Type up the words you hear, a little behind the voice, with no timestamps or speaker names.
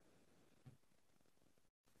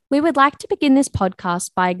We would like to begin this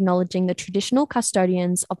podcast by acknowledging the traditional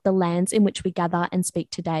custodians of the lands in which we gather and speak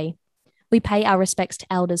today. We pay our respects to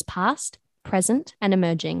elders past, present, and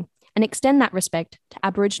emerging, and extend that respect to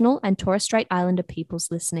Aboriginal and Torres Strait Islander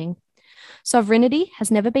peoples listening. Sovereignty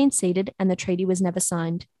has never been ceded and the treaty was never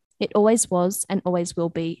signed. It always was and always will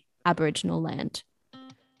be Aboriginal land.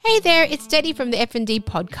 Hey there, it's Dedy from the FND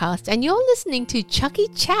podcast, and you're listening to Chucky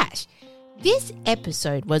Chat. This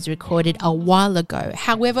episode was recorded a while ago.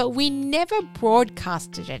 However, we never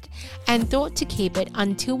broadcasted it and thought to keep it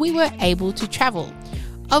until we were able to travel.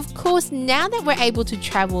 Of course, now that we're able to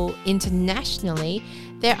travel internationally,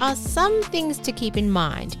 there are some things to keep in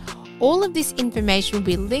mind. All of this information will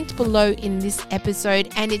be linked below in this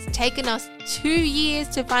episode, and it's taken us 2 years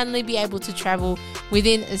to finally be able to travel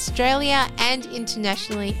within Australia and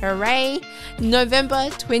internationally. Hooray! November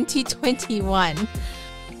 2021.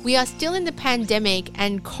 We are still in the pandemic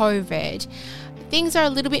and COVID. Things are a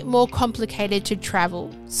little bit more complicated to travel.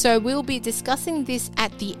 So we'll be discussing this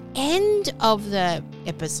at the end of the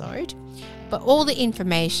episode. But all the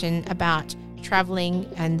information about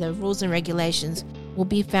traveling and the rules and regulations will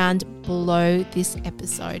be found below this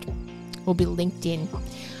episode. Will be linked in.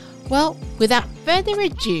 Well, without further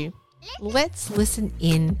ado, let's listen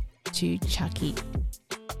in to Chucky.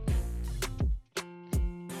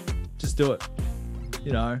 Just do it.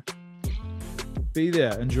 You know, be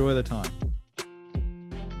there, enjoy the time.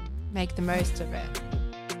 Make the most of it.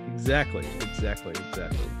 Exactly. So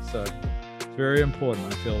it's very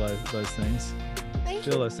important, I feel, those things. Thank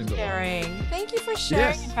you for sharing. Thank you for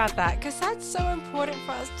sharing about that, because that's so important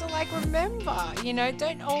for us to remember. You know,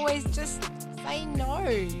 don't always just say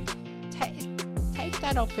no. Take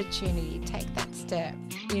that opportunity, take that step.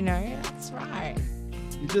 You know, that's right.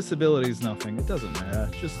 Your disability is nothing. It doesn't matter.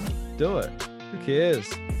 Just do it. Who cares?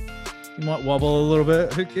 You might wobble a little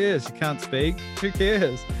bit. Who cares? You can't speak. Who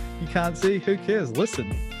cares? You can't see. Who cares?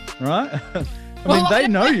 Listen, right? They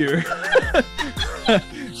know you.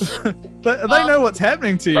 They know what's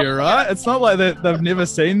happening to you, right? It's not like they've never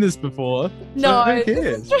seen this before. No. So who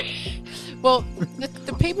cares? Well,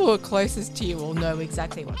 the people who are closest to you will know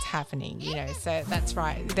exactly what's happening, you know, so that's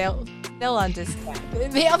right. They'll understand.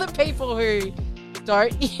 The other people who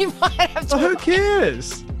don't, you might have to... Who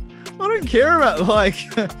cares? I don't care about,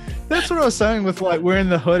 that's what I was saying with, wearing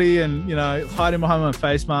the hoodie and, you know, hiding behind my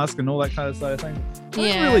face mask and all that kind of sort of thing. I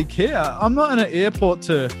don't really care. I'm not in an airport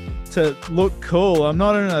to look cool. I'm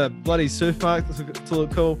not in a bloody supermarket to look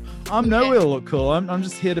cool. I'm nowhere to look cool. I'm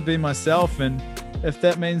just here to be myself. And if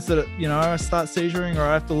that means that, you know, I start seizuring or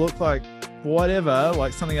I have to look like whatever,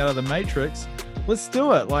 like something out of the Matrix, let's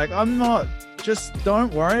do it. Just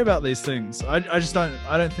don't worry about these things. I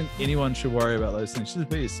don't think anyone should worry about those things. Just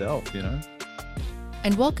be yourself, you know.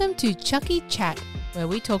 And welcome to Chucky Chat, where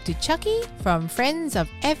we talk to Chucky from Friends of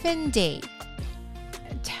FND.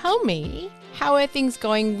 Tell me, how are things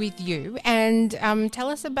going with you? And tell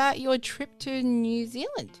us about your trip to New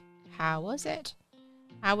Zealand. How was it?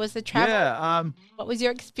 How was the travel? Yeah. What was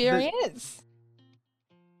your experience?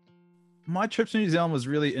 My trip to New Zealand was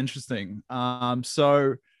really interesting.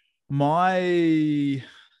 So the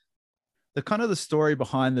story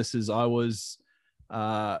behind this is I was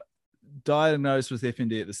diagnosed with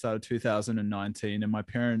FND at the start of 2019, and my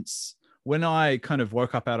parents, when I kind of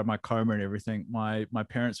woke up out of my coma and everything, my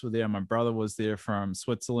parents were there. My brother was there from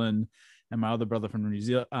Switzerland, and my other brother from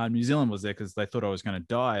New Zealand was there because they thought I was going to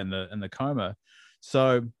die in the coma.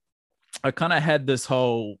 So I kind of had this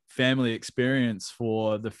whole family experience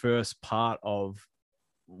for the first part of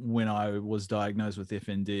when I was diagnosed with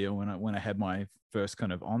FND, or when I had my first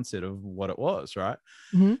kind of onset of what it was, right?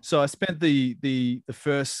 Mm-hmm. So I spent the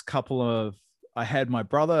first couple of, I had my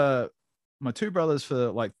two brothers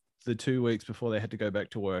for the 2 weeks before they had to go back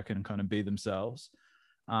to work and kind of be themselves.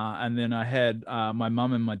 And then I had my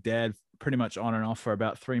mum and my dad pretty much on and off for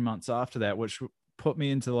about 3 months after that, which put me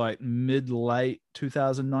into mid-late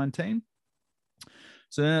 2019.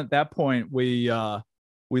 So then at that point, we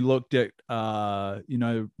looked at,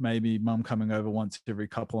 maybe mum coming over once every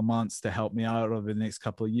couple of months to help me out over the next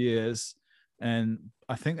couple of years. And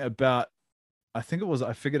I figured out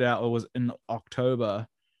it was in October.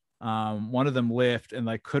 One of them left and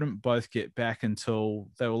they couldn't both get back until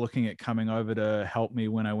they were looking at coming over to help me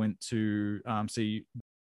when I went to see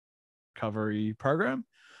recovery program.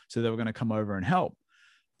 So they were going to come over and help.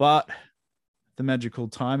 But the magical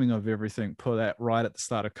timing of everything put that right at the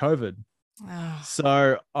start of COVID. Oh.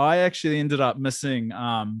 So I actually ended up missing.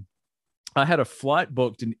 I had a flight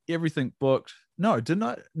booked and everything booked. No, didn't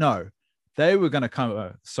I? No, they were going to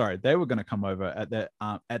come. They were going to come over at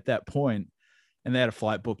that point. and they had a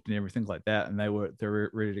flight booked and everything like that, and they're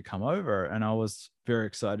ready to come over, and I was very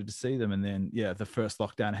excited to see them. And then the first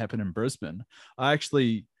lockdown happened in Brisbane. I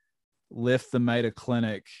actually left the Mater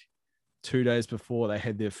Clinic 2 days before they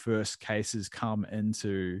had their first cases come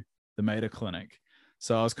into the Mater Clinic.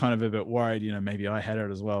 So I was kind of a bit worried, maybe I had it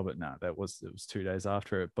as well, but no, it was 2 days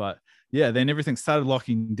after it. But then everything started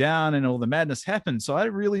locking down and all the madness happened. So I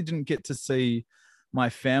really didn't get to see my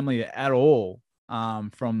family at all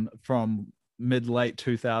from mid-late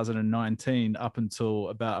 2019 up until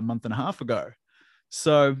about a month and a half ago.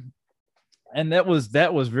 So, and that was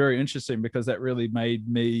very interesting, because that really made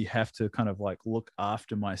me have to kind of like look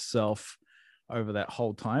after myself over that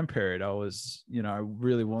whole time period. I was,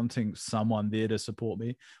 really wanting someone there to support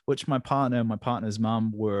me, which my partner and my partner's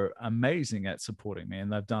mum were amazing at supporting me,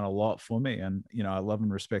 and they've done a lot for me. And, I love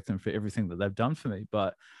and respect them for everything that they've done for me.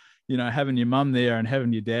 But, having your mum there and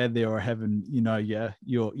having your dad there, or having,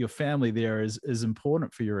 your family there is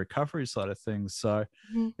important for your recovery side of things. So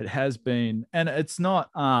it has been, and it's not,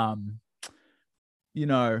 like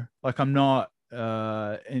I'm not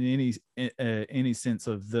in any sense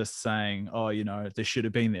of this saying, oh, they should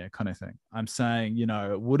have been there kind of thing. I'm saying,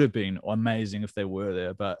 it would have been amazing if they were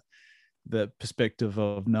there, but the perspective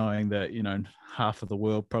of knowing that, half of the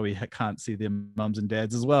world probably can't see their mums and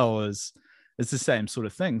dads as well, as it's the same sort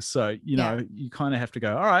of thing. So, you kind of have to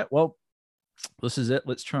go, all right, well, this is it.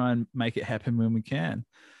 Let's try and make it happen when we can.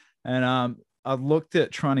 And I've looked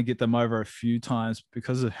at trying to get them over a few times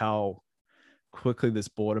because of how quickly this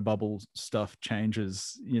border bubble stuff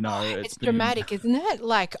changes. It's dramatic, isn't it?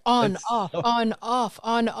 Like on, off.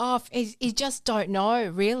 You just don't know,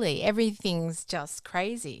 really. Everything's just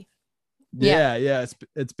crazy.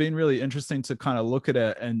 It's been really interesting to kind of look at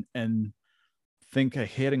it and think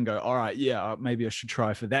ahead and go, all right, maybe I should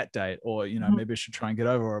try for that date, or maybe I should try and get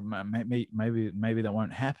over, or maybe that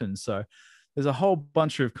won't happen. So there's a whole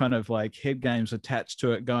bunch of kind of like head games attached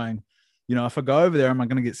to it, going, if I go over there, am I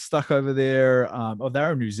going to get stuck over there?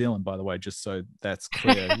 They're in New Zealand, by the way, just so that's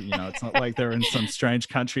clear. It's not like they're in some strange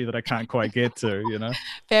country that I can't quite get to,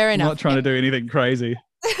 Fair enough. I'm not trying to do anything crazy.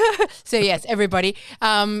 So yes, everybody,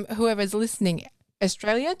 whoever's listening,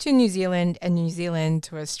 Australia to New Zealand and New Zealand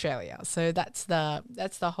to Australia. So that's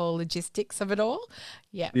the whole logistics of it all.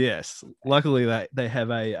 Yeah. Yes. Luckily they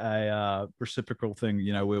have a reciprocal thing,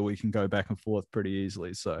 where we can go back and forth pretty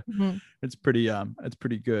easily. So it's pretty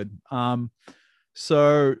good.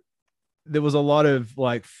 So there was a lot of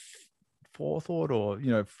like forethought, or,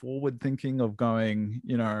 forward thinking of going,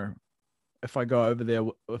 if I go over there,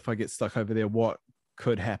 if I get stuck over there, what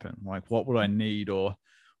could happen? Like, what would I need, or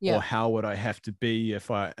how would I have to be if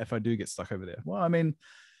I do get stuck over there? Well, I mean,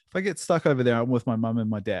 if I get stuck over there, I'm with my mum and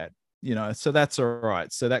my dad, so that's all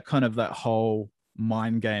right. So that kind of, that whole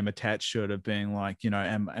mind game attached to it of being like,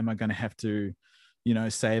 am I going to have to,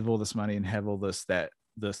 save all this money and have all this, that,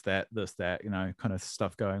 kind of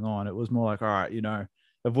stuff going on. It was more like, all right,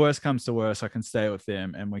 if worse comes to worse, I can stay with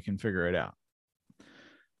them and we can figure it out.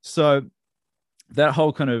 So that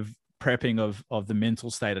whole kind of prepping of the mental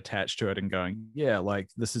state attached to it, and going, like,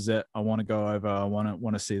 this is it, I want to go over, I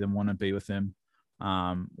want to see them, want to be with them,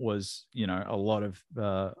 was a lot of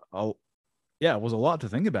it was a lot to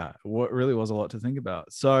think about. What really was a lot to think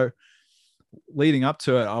about. So leading up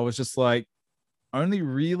to it, I was just like, only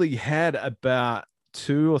really had about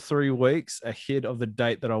 2 or 3 weeks ahead of the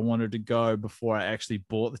date that I wanted to go before I actually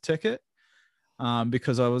bought the ticket,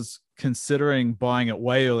 because I was considering buying it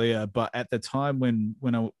way earlier, but at the time when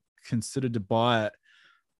I considered to buy it,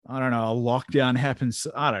 I don't know, a lockdown happens.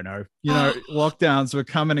 I don't know, lockdowns were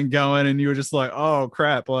coming and going, and you were just like, oh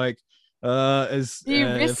crap, like,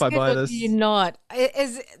 if I buy this, you're not.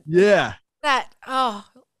 Is that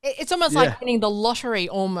it's almost like winning the lottery.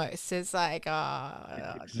 Almost, it's like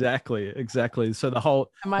exactly. So the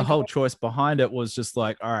whole choice behind it was just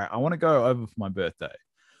like, all right, I want to go over for my birthday.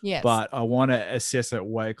 Yes. But I want to assess it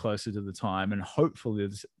way closer to the time, and hopefully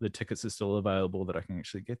the tickets are still available that I can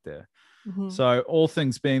actually get there. So all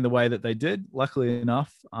things being the way that they did, luckily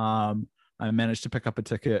enough, I managed to pick up a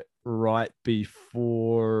ticket right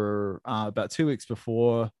before, about 2 weeks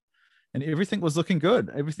before, and everything was looking good.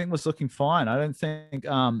 Everything was looking fine. I don't think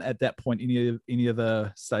at that point any of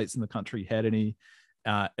the states in the country had any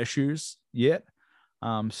issues yet.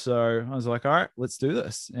 So I was like, all right, let's do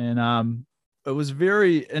this. And it was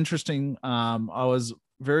very interesting. I was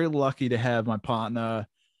very lucky to have my partner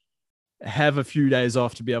have a few days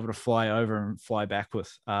off to be able to fly over and fly back.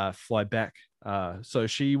 So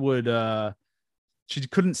she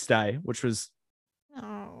couldn't stay, which was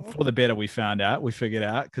for the better. We figured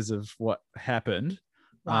out because of what happened.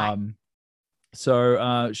 Right.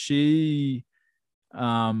 So she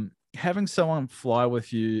having someone fly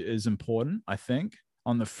with you is important, I think,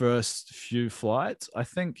 on the first few flights. I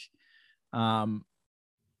think, me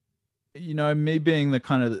being the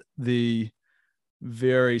kind of the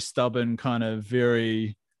very stubborn, kind of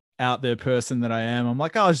very out there person that I am, I'm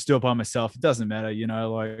like, I'll just do it by myself. It doesn't matter,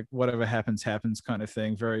 like whatever happens, happens kind of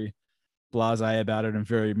thing. Very blasé about it and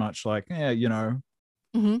very much like,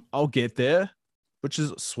 I'll get there, which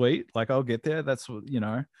is sweet. Like, I'll get there. That's what,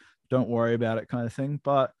 don't worry about it kind of thing.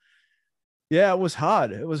 But yeah, it was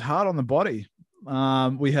hard. It was hard on the body.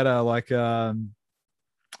 We had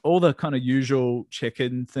all the kind of usual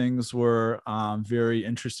check-in things were very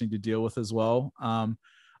interesting to deal with as well.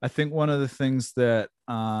 I think one of the things that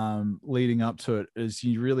leading up to it is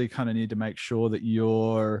you really kind of need to make sure that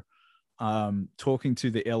you're talking to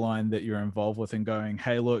the airline that you're involved with and going,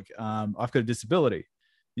 hey, look, I've got a disability,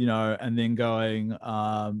 and then going,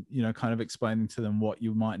 kind of explaining to them what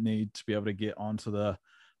you might need to be able to get onto the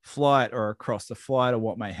flight or across the flight or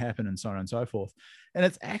what may happen and so on and so forth. And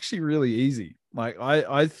it's actually really easy. Like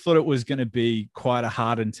I thought it was going to be quite a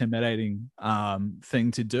hard, intimidating thing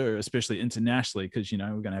to do, especially internationally, because, we're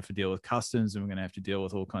going to have to deal with customs and we're going to have to deal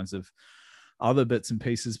with all kinds of other bits and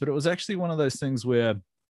pieces. But it was actually one of those things where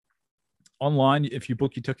online, if you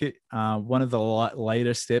book your ticket, one of the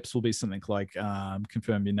later steps will be something like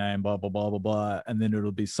confirm your name, blah, blah, blah, blah, blah. And then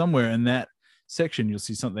it'll be somewhere in that section, you'll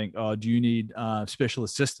see something, do you need special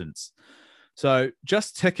assistance? So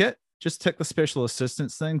just tick the special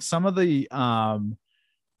assistance thing. Some of the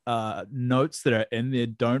notes that are in there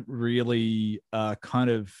don't really they kind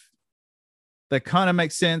of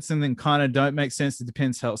make sense and then kind of don't make sense. It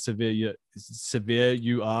depends how severe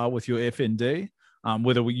you are with your FND.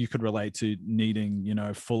 Whether you could relate to needing,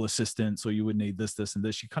 full assistance, or you would need this, and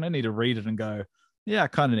this. You kind of need to read it and go, yeah, I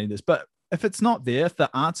kind of need this. But if it's not there, if the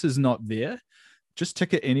answer's not there, just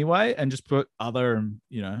tick it anyway and just put other,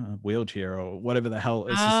 wheelchair or whatever the hell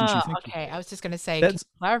is. Okay. I was just going to say, can you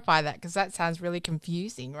clarify that? Because that sounds really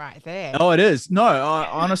confusing right there. Oh, it is. No, I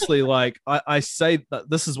honestly, I say that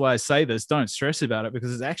this is why I say this. Don't stress about it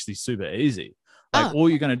because it's actually super easy. All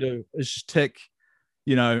you're going to do is just tick,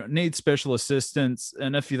 need special assistance.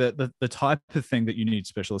 And if you the type of thing that you need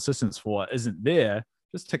special assistance for isn't there,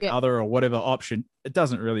 just tick other or whatever option. It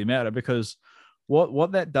doesn't really matter because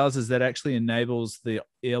what that does is that actually enables the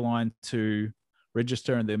airline to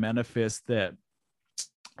register in their manifest that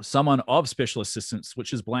someone of special assistance,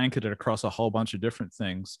 which is blanketed across a whole bunch of different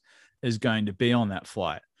things, is going to be on that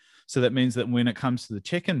flight. So that means that when it comes to the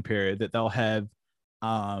check-in period, that they'll have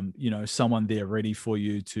someone there ready for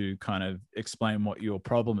you to kind of explain what your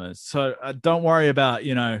problem is. So don't worry about,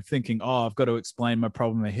 thinking, I've got to explain my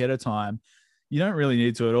problem ahead of time. You don't really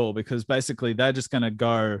need to at all, because basically they're just going to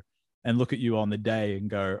go and look at you on the day and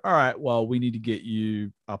go, all right, well, we need to get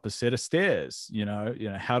you up a set of stairs.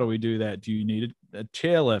 How do we do that? Do you need a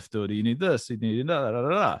chairlift, or do you need this? You need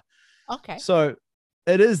Okay. So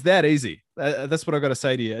it is that easy. That's what I've got to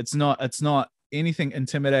say to you. It's not anything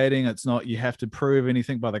intimidating. It's not, you have to prove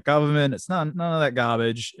anything by the government. It's none of that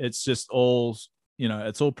garbage. It's just all,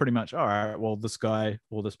 it's all pretty much, all right, well, this guy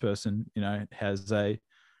or this person, has a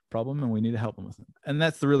problem and we need to help them with it. And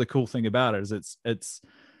that's the really cool thing about it, is it's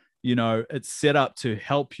set up to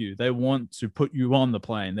help you. They want to put you on the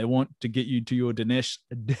plane. They want to get you to your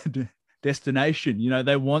destination.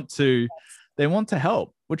 They want to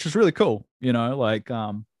help, which is really cool. It's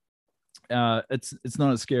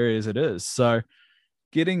not as scary as it is. So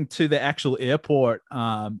getting to the actual airport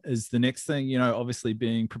is the next thing, obviously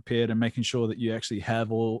being prepared and making sure that you actually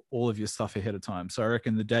have all of your stuff ahead of time. So I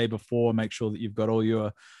reckon the day before, make sure that you've got all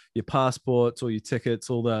your passports, all your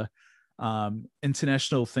tickets, all the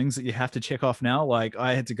international things that you have to check off now. Like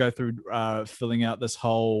I had to go through filling out this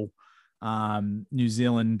whole New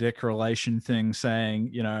Zealand declaration thing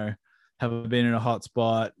saying, have I been in a hot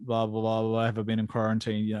spot, blah, blah, blah, blah, have I been in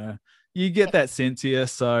quarantine, you get that sent to you.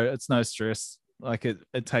 So it's no stress. Like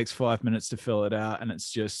it takes 5 minutes to fill it out. And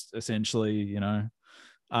it's just essentially,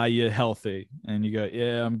 are you healthy? And you go,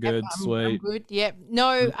 yeah, I'm good. Yep, sweet. I'm good. Yep.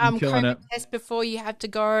 No COVID test before you have to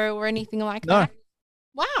go or anything like that.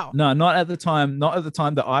 Wow. No, not at the time. Not at the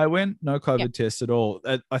time that I went. No COVID test at all.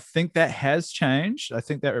 I think that has changed. I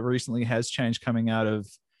think that recently has changed coming out of,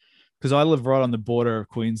 because I live right on the border of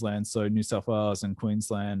Queensland, so New South Wales and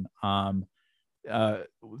Queensland.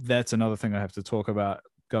 That's another thing I have to talk about,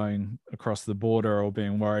 going across the border or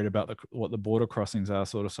being worried about what the border crossings are,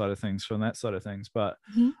 sort of side of things, from that side of things. But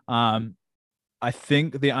I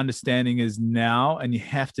think the understanding is now, and you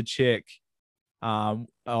have to check on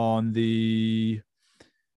the,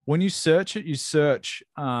 when you search it, you search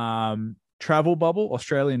travel bubble,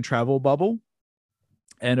 Australian travel bubble,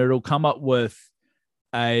 and it'll come up with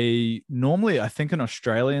normally I think an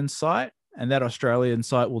Australian site, and that Australian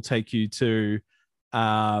site will take you to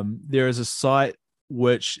there is a site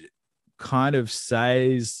which kind of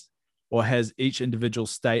says or has each individual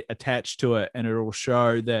state attached to it, and it will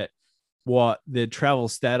show that what the travel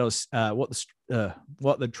status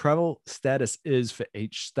what the travel status is for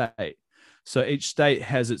each state. So each state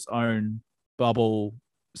has its own bubble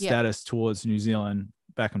status towards New Zealand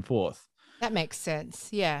back and forth. That makes sense.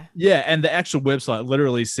 Yeah. Yeah. And the actual website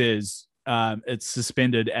literally says it's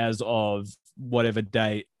suspended as of whatever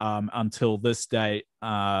date until this date,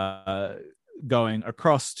 going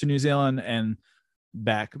across to New Zealand and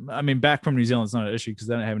back. I mean, back from New Zealand's not an issue because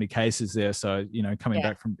they don't have any cases there. So, coming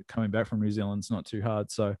back from New Zealand's not too hard.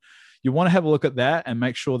 So you want to have a look at that and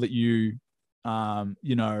make sure that you,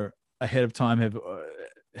 ahead of time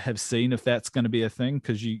have seen if that's going to be a thing,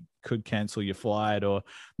 because you could cancel your flight, or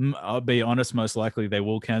I'll be honest, most likely they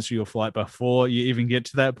will cancel your flight before you even get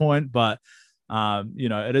to that point. But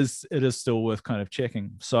it is still worth kind of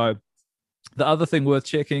checking. So the other thing worth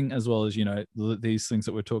checking, as well as these things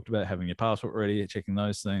that we talked about, having your passport ready, checking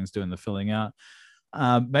those things, doing the filling out.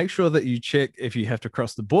 Make sure that you check if you have to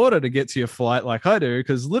cross the border to get to your flight, like I do,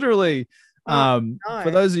 because literally. For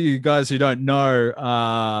those of you guys who don't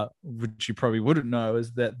know, which you probably wouldn't know,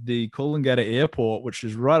 is that the Coolangatta Airport, which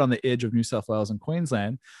is right on the edge of New South Wales and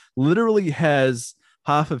Queensland, literally has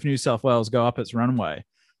half of New South Wales go up its runway.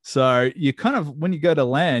 So you kind of, when you go to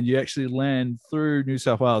land, you actually land through New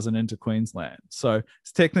South Wales and into Queensland. So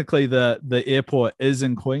it's technically the airport is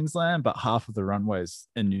in Queensland, but half of the runway's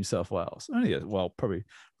in New South Wales. Probably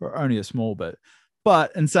only a small bit.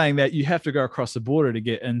 But in saying that, you have to go across the border to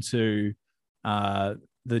get into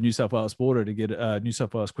the New South Wales border, to get New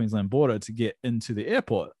South Wales Queensland border to get into the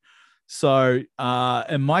airport. So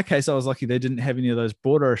in my case, I was lucky they didn't have any of those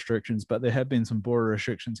border restrictions, but there have been some border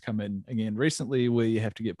restrictions come in again recently where you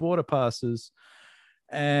have to get border passes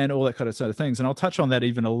and all that kind of sort of things. And I'll touch on that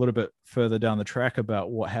even a little bit further down the track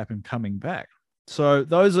about what happened coming back. So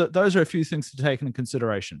those are a few things to take into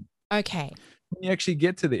consideration. Okay. When you actually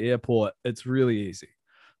get to the airport, it's really easy.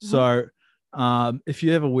 So if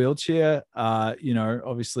you have a wheelchair,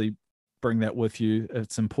 obviously bring that with you.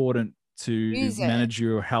 It's important to manage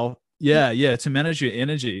your health. Yeah, to manage your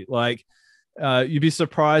energy. Like you'd be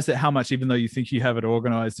surprised at how much, even though you think you have it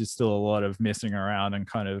organized, there's still a lot of messing around and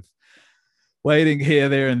kind of waiting here,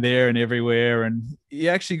 there, and everywhere. And you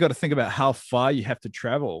actually got to think about how far you have to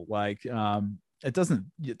travel. Like it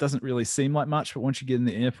doesn't really seem like much, but once you get in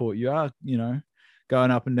the airport, you are, going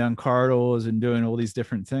up and down corridors and doing all these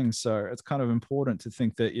different things. So it's kind of important to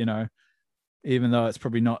think that, even though it's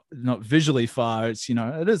probably not visually far, it's,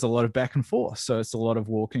 it is a lot of back and forth. So it's a lot of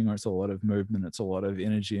walking, or it's a lot of movement. It's a lot of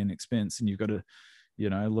energy and expense. And you've got to,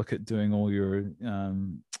 look at doing all your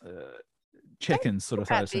check-ins sort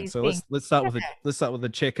of thing. So let's start with the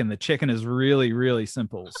check-in. The check-in is really, really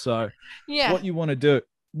simple. So what you want to do,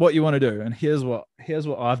 and here's what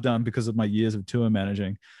I've done because of my years of tour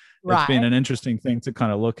managing. It's been an interesting thing to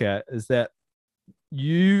kind of look at, is that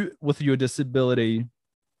you, with your disability,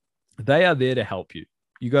 they are there to help you.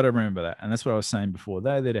 You got to remember that. And that's what I was saying before.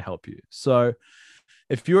 They're there to help you. So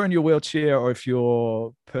if you're in your wheelchair, or if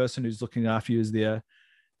your person who's looking after you is there,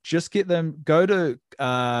 just go to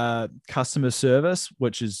customer service,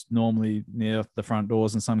 which is normally near the front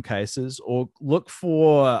doors in some cases, or look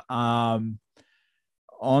for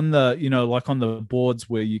on the, like on the boards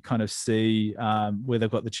where you kind of see where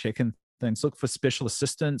they've got the check-in things, look for special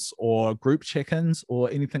assistance or group check-ins or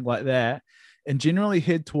anything like that, and generally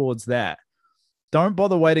head towards that. Don't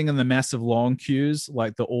bother waiting in the massive long queues,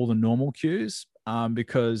 like all the normal queues,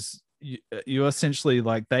 because you essentially,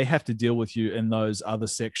 like, they have to deal with you in those other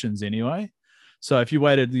sections anyway. So if you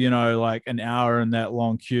waited, like an hour in that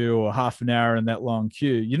long queue or half an hour in that long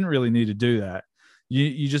queue, you didn't really need to do that.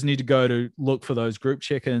 You just need to go to look for those group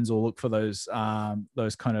check-ins, or look for those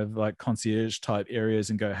kind of like concierge type areas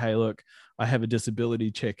and go, hey, look, I have a disability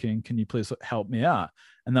check-in. Can you please help me out?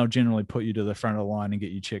 And they'll generally put you to the front of the line and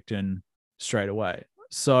get you checked in straight away.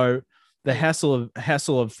 So the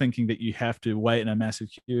hassle of thinking that you have to wait in a massive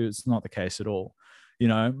queue, it's not the case at all.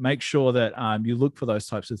 Make sure that you look for those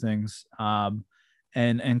types of things and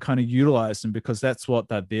kind of utilize them, because that's what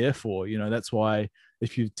they're there for. That's why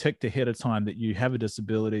if you've ticked ahead of time that you have a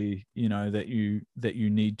disability, that you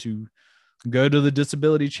need to go to the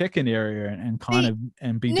disability check-in area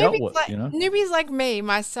and be dealt with. Newbies like me,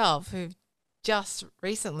 myself, who've just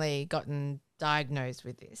recently gotten diagnosed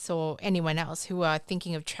with this, or anyone else who are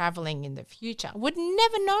thinking of traveling in the future, would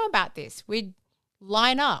never know about this. We'd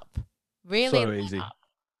line up, really so easy.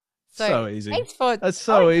 So easy. Thanks for. It's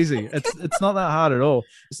so easy. It's not that hard at all.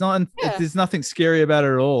 It's not. There's nothing scary about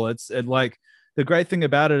it at all. It's like the great thing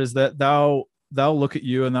about it is that they'll look at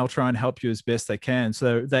you and they'll try and help you as best they can.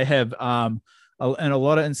 So they have in a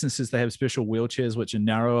lot of instances they have special wheelchairs which are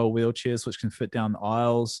narrower wheelchairs which can fit down the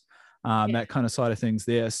aisles, that kind of side of things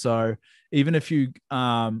there. So even if you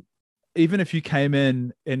came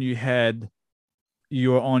in and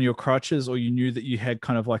you were on your crutches, or you knew that you had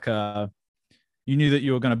kind of like you knew that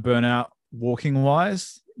you were going to burn out walking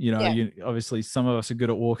wise, obviously some of us are good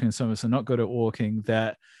at walking, some of us are not good at walking,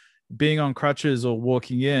 that being on crutches or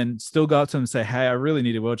walking in, still go up to them and say, hey, I really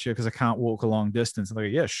need a wheelchair because I can't walk a long distance. And they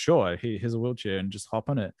go, yeah, sure. Here's a wheelchair, and just hop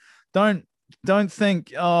on it. Don't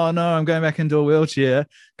think, oh no, I'm going back into a wheelchair.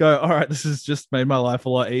 Go, all right, this has just made my life a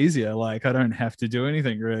lot easier. Like I don't have to do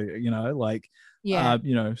anything really,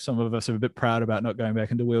 some of us are a bit proud about not going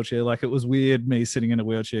back into a wheelchair. Like it was weird me sitting in a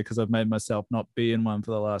wheelchair because I've made myself not be in one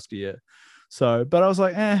for the last year. So, but I was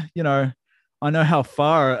like, I know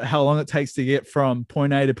how long it takes to get from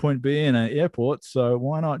point A to point B in an airport. So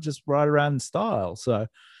why not just ride around in style? So,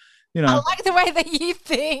 I like the way that you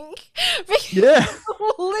think. Yeah.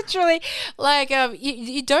 Literally, like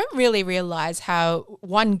you don't really realize how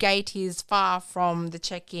one gate is far from the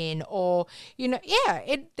check-in, or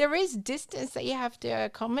there is distance that you have to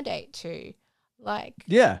accommodate to. Like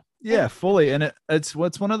fully. And it's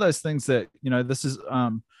one of those things that this is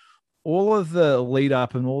all of the lead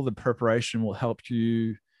up and all the preparation will help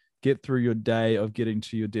you get through your day of getting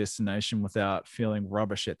to your destination without feeling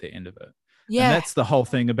rubbish at the end of it. Yeah. And that's the whole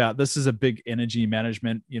thing about this is a big energy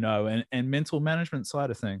management, and mental management side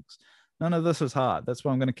of things. None of this is hard. That's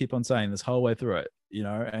what I'm going to keep on saying this whole way through it,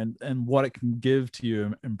 and what it can give to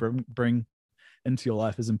you and bring into your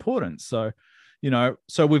life is important. So,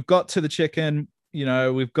 so we've got to the check-in,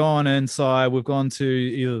 we've gone inside, we've gone to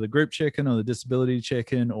either the group check-in or the disability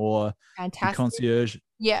check-in or the concierge.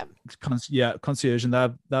 Yeah. Concierge,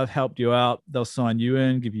 and they've helped you out. They'll sign you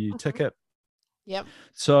in, give you a ticket. Yep.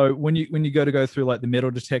 So when you go through like the metal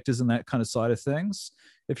detectors and that kind of side of things,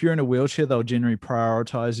 if you're in a wheelchair, they'll generally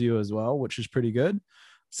prioritize you as well, which is pretty good.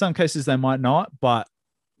 Some cases they might not, but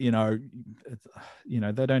they don't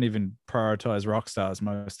even prioritize rock stars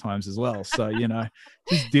most times as well. So,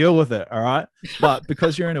 just deal with it. All right. But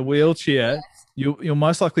because you're in a wheelchair, you'll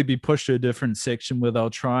most likely be pushed to a different section where they'll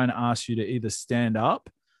try and ask you to either stand up,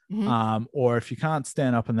 or if you can't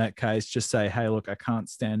stand up in that case, just say, hey, look, I can't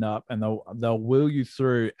stand up. And they'll wheel you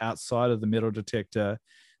through outside of the metal detector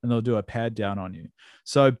and they'll do a pad down on you.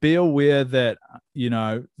 So be aware that,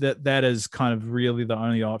 that is kind of really the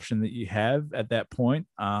only option that you have at that point.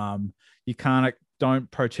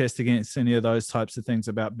 Don't protest against any of those types of things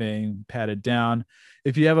about being patted down.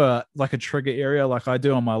 If you have a trigger area, like I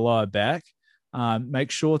do on my lower back, make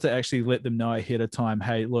sure to actually let them know ahead of time,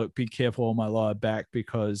 hey, look, be careful on my lower back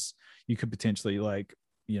because you could potentially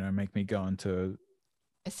make me go into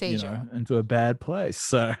a seizure, into a bad place.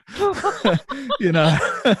 So, I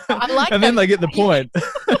like and then they get the point.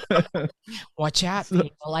 Watch out,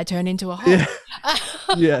 people, I turn into a hole. Yeah.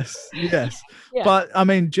 Yes. Yeah. But I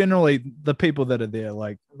mean, generally the people that are there,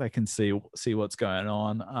 like they can see what's going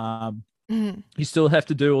on. You still have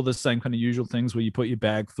to do all the same kind of usual things where you put your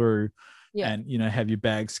bag through, and have your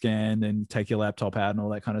bag scanned and take your laptop out and all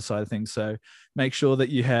that kind of side of things. So make sure that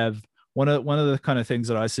you have one of the kind of things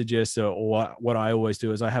that I suggest, or what I always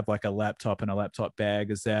do, is I have like a laptop and a laptop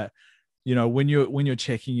bag. Is that when you're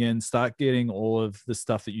checking in, start getting all of the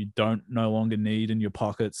stuff that you don't no longer need in your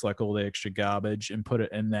pockets, like all the extra garbage, and put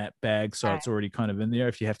it in that bag so it's already kind of in there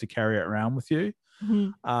if you have to carry it around with you.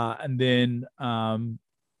 And then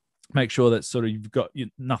make sure that sort of you've got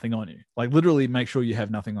nothing on you. Like literally make sure you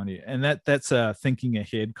have nothing on you. And that's a thinking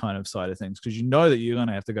ahead kind of side of things, because that you're going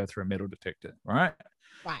to have to go through a metal detector, right?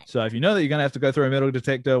 Right. So if you know that you're going to have to go through a metal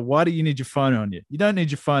detector, why do you need your phone on you? You don't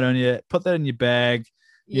need your phone on you. Put that in your bag.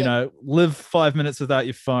 Live 5 minutes without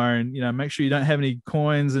your phone. Make sure you don't have any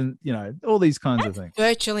coins and, all these kinds of things.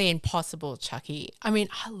 Virtually impossible, Chucky. I mean,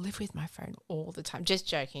 I live with my phone all the time. Just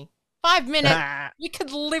joking. 5 minutes. You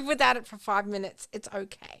could live without it for 5 minutes. It's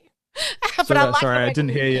okay. But I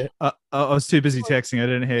didn't hear you. I was too busy texting. I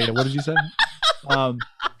didn't hear you. What did you say?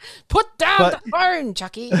 Put down the phone,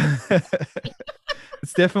 Chucky.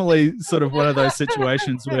 It's definitely sort of one of those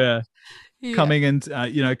situations where coming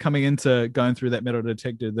into going through that metal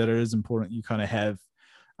detector, that it is important you kind of have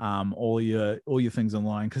all your things in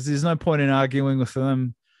line, because there's no point in arguing with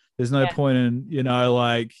them. There's no point in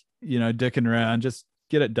dicking around. Just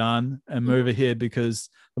get it done and move ahead, because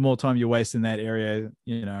the more time you waste in that area,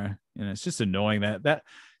 it's just annoying that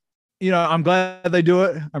I'm glad they do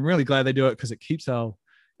it. I'm really glad they do it, because it keeps our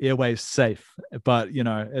airwaves safe. But you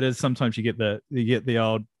know, it is sometimes you get the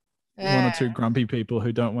old one or two grumpy people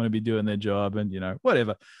who don't want to be doing their job, and you know,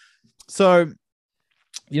 whatever. So,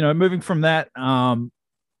 you know, moving from that,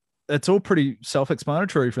 it's all pretty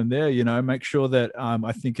self-explanatory from there. You know, make sure that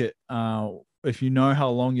I think if you know how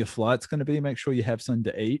long your flight's going to be, make sure you have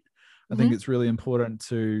something to eat. I think it's really important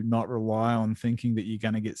to not rely on thinking that you're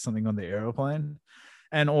going to get something on the airplane.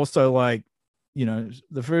 And also, like, you know,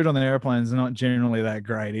 the food on the airplane is not generally that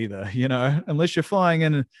great either, you know, unless you're flying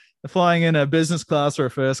in a business class or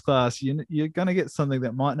a first class, you're going to get something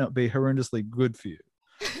that might not be horrendously good for you.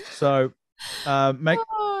 So I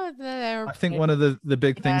think one of the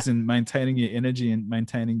big things in maintaining your energy and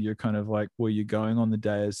maintaining your kind of like where you're going on the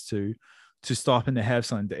day is to stop and to have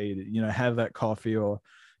something to eat. You know, have that coffee or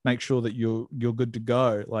make sure that you're good to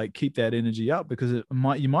go. Like, keep that energy up, because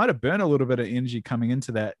you might have burned a little bit of energy coming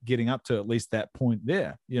into that, getting up to at least that point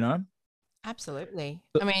there, you know? Absolutely.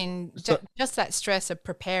 I mean, just that stress of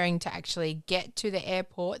preparing to actually get to the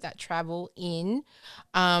airport, that travel in,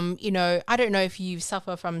 you know, I don't know if you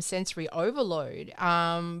suffer from sensory overload,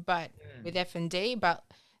 but with FND, but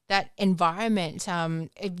that environment,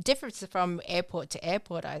 it differs from airport to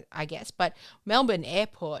airport, I guess, but Melbourne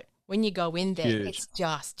Airport, when you go in there, it's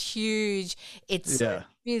just huge. It's so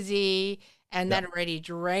busy, and that already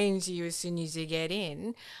drains you as soon as you get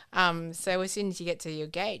in. So as soon as you get to your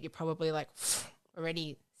gate, you're probably like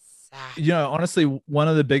already sad. You know, honestly, one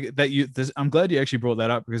of the big I'm glad you actually brought that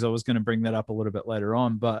up, because I was going to bring that up a little bit later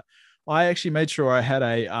on. But I actually made sure I had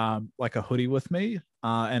like a hoodie with me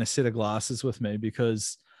and a set of glasses with me,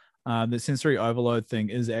 because the sensory overload thing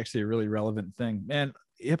is actually a really relevant thing. Man,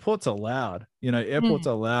 airports are loud. You know, airports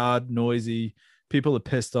are loud, noisy. People are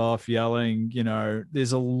pissed off, yelling. You know,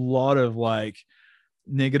 there's a lot of like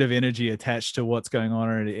negative energy attached to what's going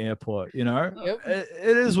on at an airport. You know,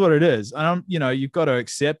 it is what it is. You know, you've got to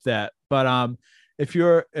accept that. But if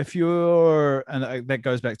you're, and that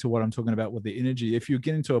goes back to what I'm talking about with the energy. If you're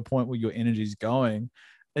getting to a point where your energy is going,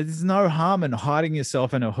 there's no harm in hiding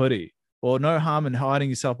yourself in a hoodie, or no harm in hiding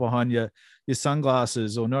yourself behind your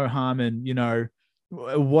sunglasses, or no harm in, you know,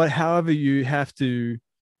 however you have to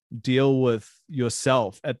deal with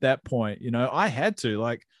yourself at that point. You know, I had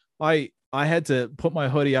to I had to put my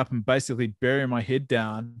hoodie up and basically bury my head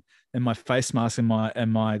down and my face mask and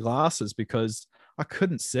my glasses, because I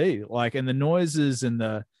couldn't see, like, and the noises and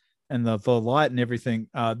the light and everything.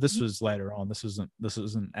 This was later on. This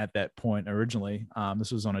wasn't at that point originally.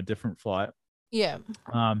 This was on a different flight. Yeah.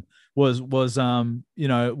 You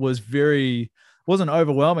know, wasn't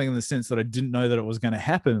overwhelming in the sense that I didn't know that it was going to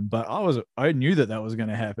happen, but I knew that was going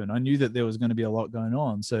to happen. I knew that there was going to be a lot going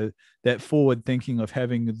on. So that forward thinking of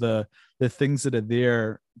having the things that are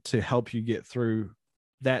there to help you get through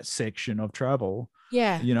that section of travel.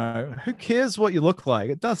 Yeah. You know, who cares what you look like?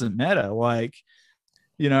 It doesn't matter. Like,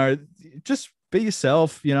 you know, just be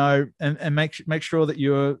yourself, you know, and make sure that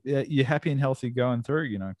you're happy and healthy going through,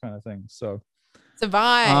 you know, kind of thing. So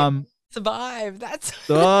survive. That's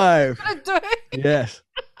survive. what I'm doing. Yes,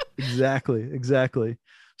 exactly.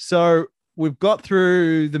 So we've got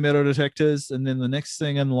through the metal detectors, and then the next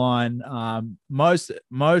thing in line, most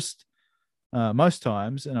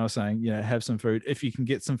times, and I was saying, you know, have some food. If you can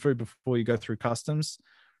get some food before you go through customs,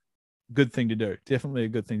 good thing to do. Definitely a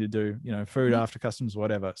good thing to do. You know, food after customs,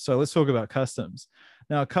 whatever. So let's talk about customs.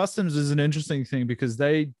 Now, customs is an interesting thing because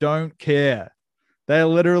they don't care. They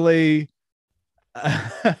literally.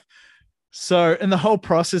 So in the whole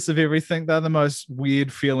process of everything, they're the most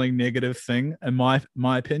weird feeling negative thing, in my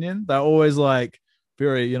opinion. They're always like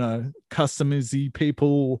very, you know, customersy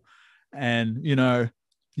people, and you know,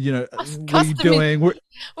 what are you doing?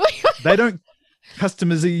 They don't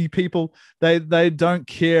customersy people. They don't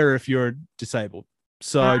care if you're disabled.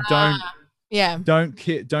 So don't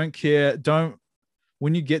care.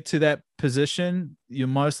 When you get to that position, you're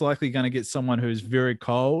most likely going to get someone who's very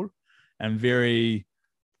cold and very,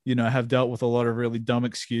 you know, have dealt with a lot of really dumb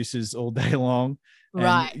excuses all day long.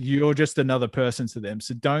 And you're just another person to them.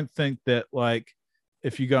 So don't think that, like,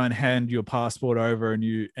 if you go and hand your passport over and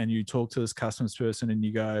you talk to this customs person and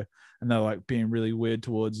you go and they're like being really weird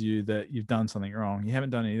towards you, that you've done something wrong. You haven't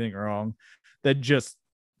done anything wrong. They just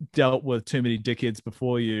dealt with too many dickheads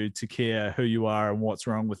before you to care who you are and what's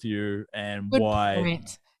wrong with you and Good why.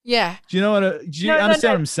 Point. Yeah. Do you know what? Do you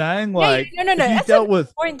understand what I'm saying? Like, no. That's a good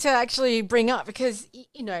point to actually bring up, because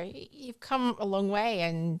you know you've come a long way,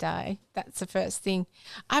 and that's the first thing.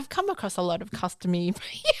 I've come across a lot of customy.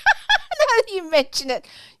 Now you mention it,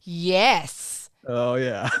 yes. Oh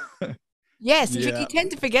yeah. Yes, you tend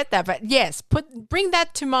to forget that, but yes, bring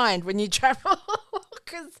that to mind when you travel.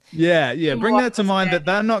 Yeah. Bring that to mind that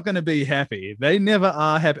they're not going to be happy. They never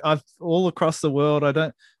are happy. All across the world.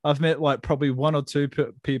 I've met like probably one or two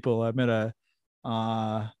people. I met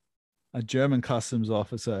a German customs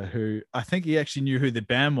officer who I think he actually knew who the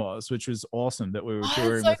band was, which was awesome that we were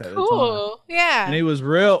touring with at the time. Yeah. And he was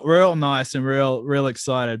real nice and real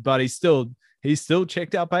excited, but he still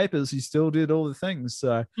checked out papers. He still did all the things.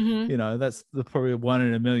 So, that's probably 1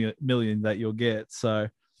 in a million that you'll get. So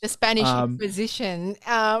the Spanish Inquisition.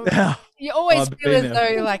 Yeah, you always feel as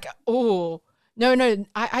though like, oh, no,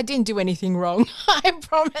 I didn't do anything wrong. I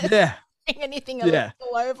promise. Yeah. Anything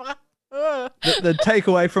all over. The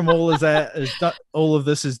takeaway from all of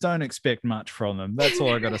this is don't expect much from them. That's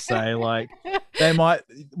all I got to say. Like they might,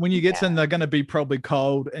 when you get to them, they're going to be probably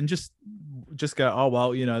cold, and just go, oh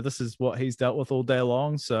well, this is what he's dealt with all day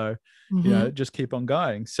long. So just keep on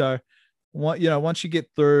going. So once you get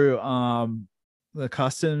through the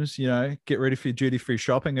customs, get ready for your duty-free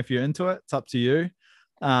shopping. If you're into it, it's up to you.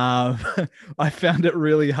 I found it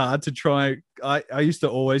really hard to try. I used to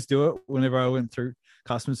always do it whenever I went through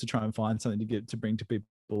customs to try and find something to bring to people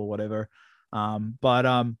or whatever.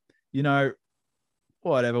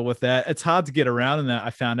 Whatever with that, it's hard to get around in that. I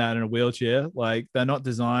found out in a wheelchair, like they're not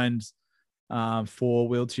designed for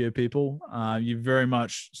wheelchair people. You're very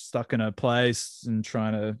much stuck in a place and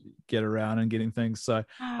trying to get around and getting things. So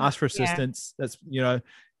ask for assistance. That's,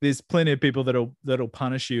 there's plenty of people that'll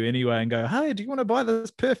punish you anyway and go, hey, do you want to buy this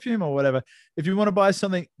perfume or whatever? If you want to buy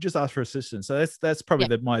something, just ask for assistance. So that's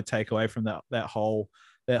probably my takeaway from that whole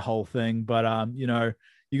thing. But you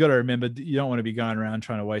got to remember, you don't want to be going around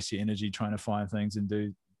trying to waste your energy trying to find things and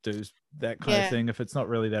do that kind of thing if it's not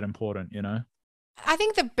really that important. I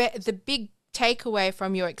think the big takeaway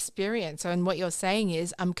from your experience and what you're saying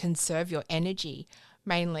is conserve your energy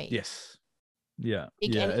mainly. Yes. Yeah.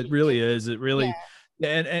 Energy. It really is. It really.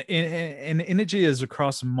 Yeah, and energy is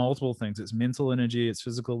across multiple things. It's mental energy, it's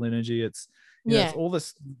physical energy, it's it's all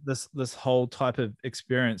this whole type of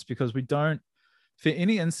experience, because we don't, for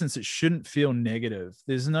any instance, it shouldn't feel negative.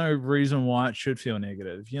 There's no reason why it should feel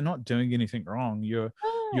negative. You're not doing anything wrong. You're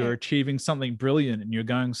achieving something brilliant, and you're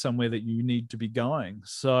going somewhere that you need to be going.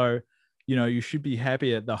 So, you should be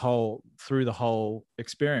happy through the whole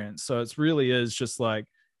experience. So it really is just like,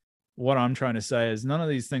 what I'm trying to say is none of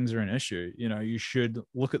these things are an issue. You should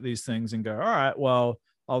look at these things and go, all right, well,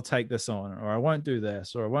 I'll take this on, or I won't do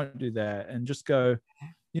this, or I won't do that. And just go,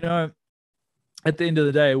 at the end of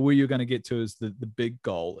the day, where you're going to get to is the big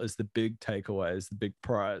goal, is the big takeaway, is the big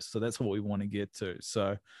prize. So that's what we want to get to.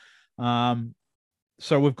 So,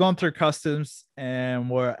 so we've gone through customs and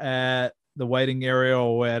we're at the waiting area,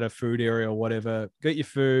 or we're at a food area or whatever. Get your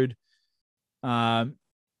food.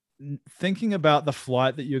 Thinking about the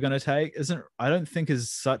flight that you're going to take I don't think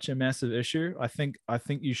is such a massive issue. I think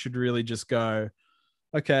you should really just go,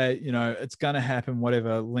 okay, it's going to happen,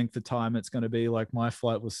 whatever length of time it's going to be. Like my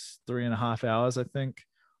flight was 3.5 hours, I think.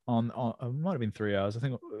 On it might have been 3 hours. I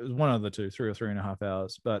think it was one of the two, 3 or 3.5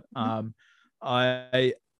 hours. But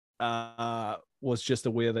I was just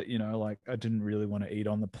aware that like I didn't really want to eat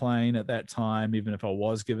on the plane at that time, even if I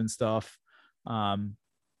was given stuff.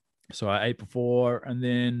 So I ate before, and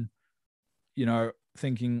then,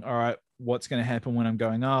 thinking, all right, what's going to happen when I'm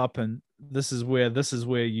going up? And this is where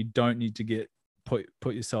you don't need to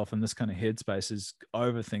put yourself in this kind of headspace, is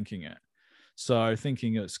overthinking it. So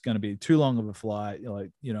thinking it's going to be too long of a flight, you're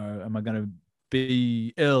like, am I going to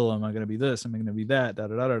be ill? Am I going to be this? Am I going to be that? Da,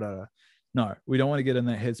 da, da, da, da. No, we don't want to get in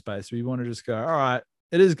that headspace. We want to just go, all right,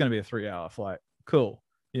 it is going to be a 3-hour flight. Cool.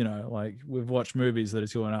 Like we've watched movies that are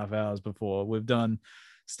 2.5 hours before. We've done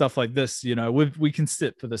stuff like this, we can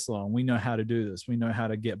sit for this long. We know how to do this. We know how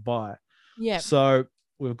to get by. Yeah. So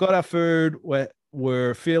we've got our food.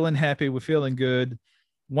 We're feeling happy. We're feeling good.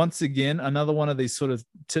 Once again, another one of these sort of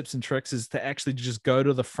tips and tricks is to actually just go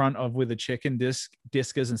to the front of where the check-in desk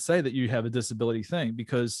is and say that you have a disability thing,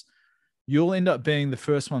 because you'll end up being the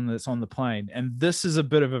first one that's on the plane. And this is a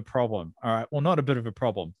bit of a problem. All right. Well, not a bit of a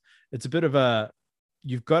problem. It's a bit of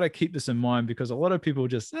you've got to keep this in mind, because a lot of people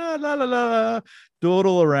just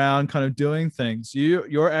dawdle around kind of doing things.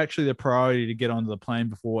 You're actually the priority to get onto the plane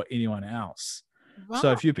before anyone else. Wow.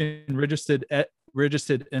 So if you've been registered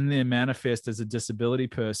in their manifest as a disability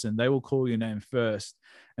person, they will call your name first.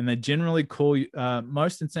 And they generally call you,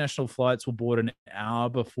 most international flights will board an hour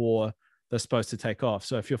before they're supposed to take off.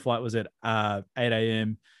 So if your flight was at 8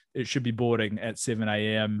 a.m., it should be boarding at 7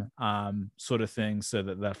 a.m. Sort of thing, so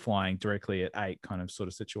that they're flying directly at 8 kind of sort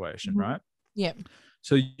of situation, right? Yeah.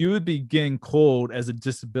 So you would be getting called as a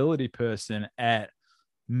disability person at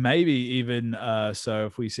maybe even, so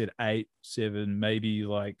if we said 8, 7, maybe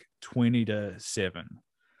like 20 to 7,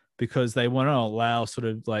 because they want to allow sort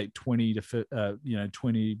of like 20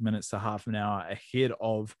 minutes to half an hour ahead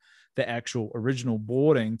of the actual original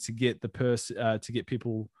boarding to get to get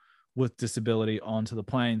people with disability onto the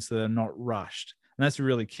plane so they're not rushed. And that's a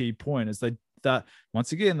really key point, is that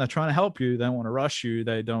once again, they're trying to help you. They don't want to rush you.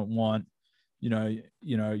 They don't want, you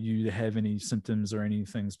to have any symptoms or any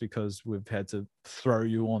things because we've had to throw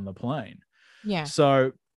you on the plane. Yeah.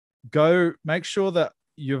 So go make sure that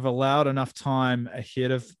you've allowed enough time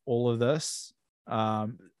ahead of all of this,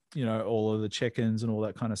 all of the check-ins and all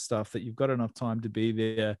that kind of stuff, that you've got enough time to be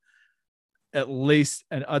there at least,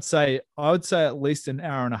 and I would say at least an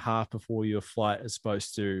hour and a half before your flight is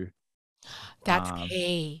supposed to That's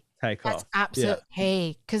key. Take off. That's absolutely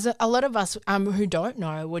key, because a lot of us who don't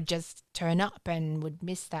know would just turn up and would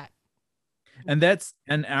miss that. And that's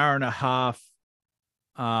an hour and a half.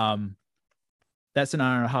 That's an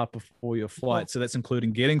hour and a half before your flight. So that's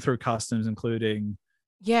including getting through customs, including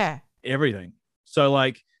everything. So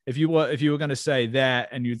like if you were going to say that,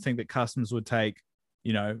 and you'd think that customs would take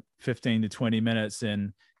 15 to 20 minutes,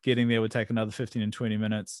 and getting there would take another 15 and 20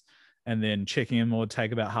 minutes, and then checking in would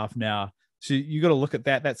take about half an hour. So you got to look at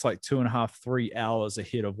that. That's like 2.5, 3 hours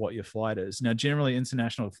ahead of what your flight is. Now, generally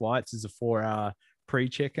international flights is a 4-hour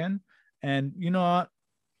pre-check-in, and you know what?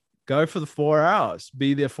 Go for the 4 hours.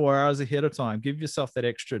 Be there 4 hours ahead of time. Give yourself that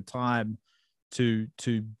extra time to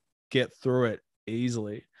get through it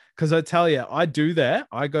easily. Because I tell you, I do that.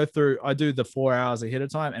 I do the 4 hours ahead of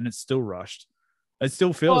time, and it's still rushed. It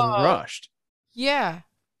still feels rushed. Yeah.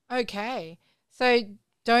 Okay. So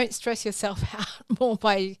don't stress yourself out more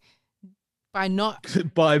by not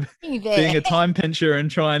being a time pincher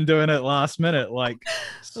and try and doing it last minute, like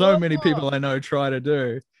so many people I know try to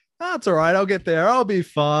do. That's all right. I'll get there. I'll be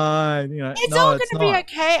fine. It's all going to be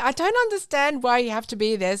okay. I don't understand why you have to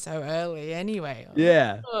be there so early anyway.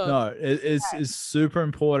 Yeah. No, it's super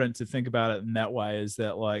important to think about it in that way, is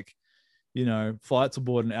that like, flights will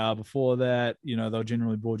board an hour before that. They'll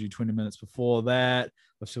generally board you 20 minutes before that.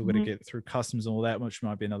 I've still got to get through customs and all that, which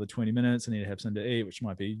might be another 20 minutes. I need to have something to eat, which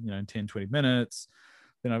might be, 10, 20 minutes.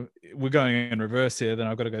 Then we're going in reverse here. Then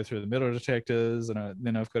I've got to go through the metal detectors, and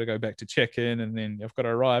then I've got to go back to check-in, and then I've got to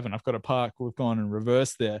arrive, and I've got to park. We've gone in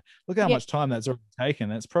reverse there. Look how much time that's already taken.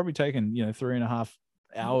 That's probably taken, 3.5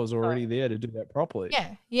 hours already there to do that properly.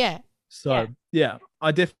 Yeah. Yeah. So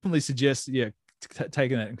I definitely suggest,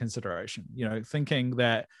 taking that in consideration, thinking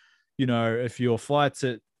that, if your flight's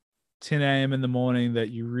at 10 a.m. in the morning, that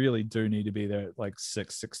you really do need to be there at like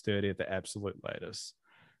 6:30 at the absolute latest,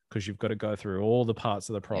 because you've got to go through all the parts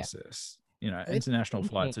of the process. International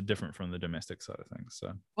flights are different from the domestic side of things.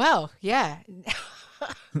 So, well, yeah.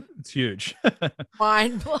 It's huge.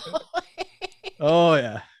 Mind blowing. Oh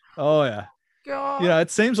yeah. God. It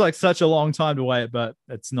seems like such a long time to wait, but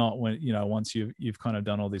it's not when, once you've kind of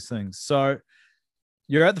done all these things. So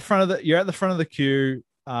you're at the front of the queue.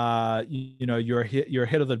 You're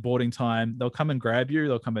ahead of the boarding time. They'll come and grab you.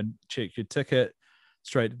 They'll come and check your ticket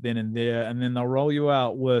straight then and there, and then they'll roll you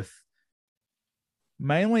out with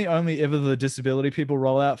mainly only ever the disability people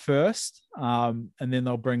roll out first, and then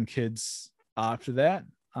they'll bring kids after that,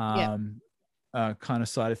 kind of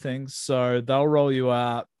side of things. So they'll roll you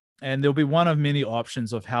out, and there'll be one of many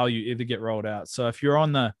options of how you either get rolled out. So if you're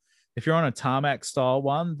on a tarmac style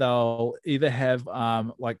one, they'll either have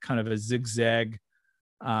like kind of a zigzag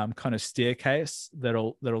kind of staircase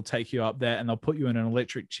that'll take you up that, and they'll put you in an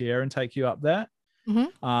electric chair and take you up that.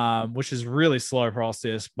 Which is really slow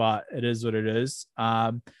process, but it is what it is.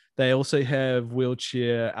 They also have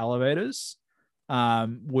wheelchair elevators,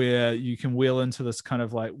 where you can wheel into this kind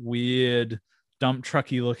of like weird dump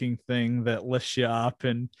trucky looking thing that lifts you up,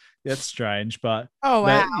 and that's strange, but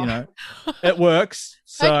it works.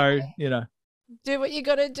 So do what you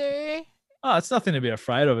gotta do. Oh, it's nothing to be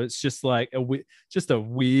afraid of. It's just like a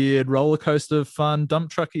weird roller coaster fun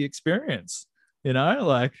dump trucky experience.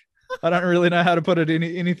 Like, I don't really know how to put it in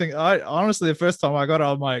anything. I honestly, the first time I got it,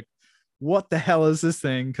 I'm like, what the hell is this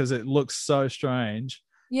thing? Because it looks so strange.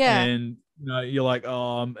 Yeah. And you're like,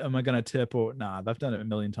 oh, am I going to tip? Or nah, they've done it a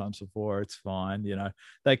million times before. It's fine.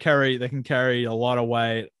 They can carry a lot of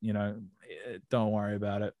weight. Don't worry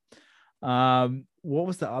about it. What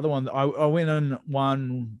was the other one? I went on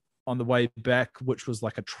one on the way back, which was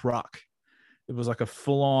like a truck. It was like a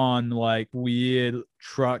full-on, like weird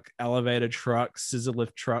elevator truck, scissor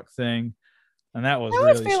lift truck thing, and that was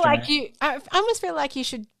really strange. I almost feel like you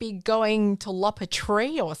should be going to lop a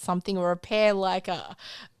tree or something, or repair like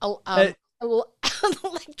electricity.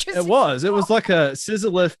 It was like a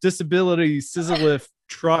disability scissor lift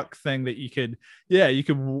truck thing that you could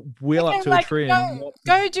wheel up to a tree and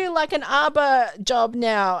go do like an arbor job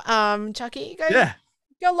now, Chucky.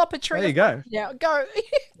 Go lop a tree. There you go. Yeah, go.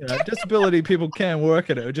 You know, disability people can work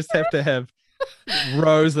at it. We just have to have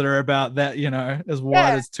rows that are about that, you know, as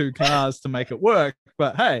wide as 2 cars to make it work.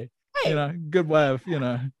 But hey, you know, good way of, you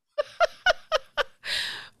know.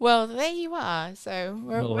 Well, there you are. So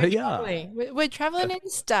we're traveling. We're traveling in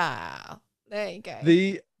style. There you go.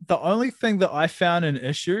 The only thing that I found an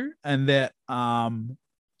issue, and that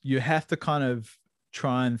you have to kind of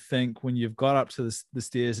try and think when you've got up to the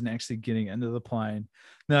stairs and actually getting into the plane.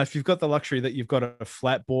 Now, if you've got the luxury that you've got a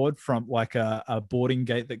flat board from like a boarding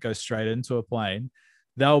gate that goes straight into a plane,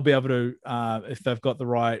 they'll be able to, if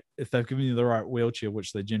they've given you the right wheelchair,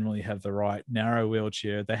 which they generally have the right narrow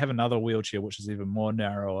wheelchair, they have another wheelchair which is even more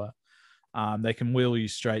narrower. They can wheel you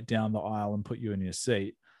straight down the aisle and put you in your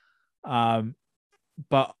seat.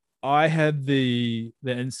 But I had the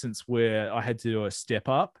instance where I had to do a step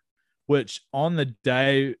up, which on the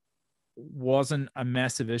day wasn't a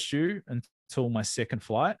massive issue until my second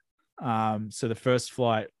flight. So the first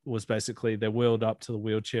flight was basically they wheeled up to the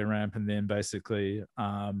wheelchair ramp, and then basically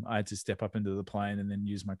I had to step up into the plane and then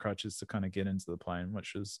use my crutches to kind of get into the plane,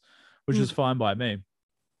 which is fine by me.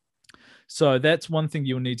 So that's one thing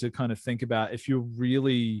you'll need to kind of think about. If you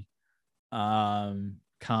really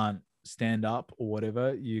can't stand up or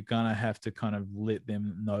whatever, you're gonna have to kind of let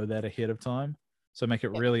them know that ahead of time. So make it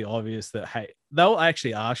really obvious that, hey, they'll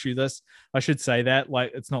actually ask you this. I should say that,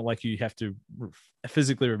 like, it's not like you have to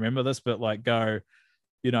physically remember this, but like go,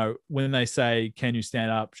 you know, when they say, can you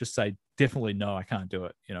stand up? Just say, definitely no, I can't do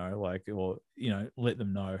it. You know, like, or, you know, let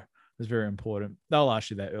them know. It's very important. They'll ask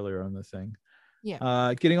you that earlier on the thing.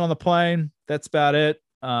 Yeah. Getting on the plane, that's about it.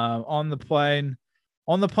 On the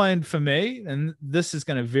plane for me, and this is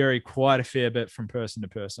going to vary quite a fair bit from person to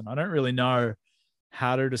person. I don't really know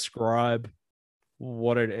how to describe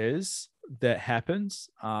what it is that happens.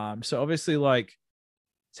 So obviously, like,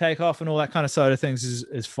 take off and all that kind of side of things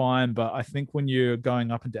is fine. But I think when you're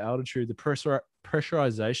going up into altitude, the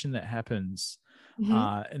pressurization that happens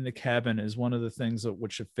in the cabin is one of the things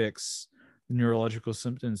which affects neurological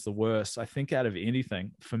symptoms the worst, I think, out of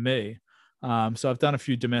anything for me. So I've done a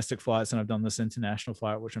few domestic flights and I've done this international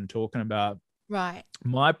flight, which I'm talking about. Right.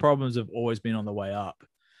 My problems have always been on the way up.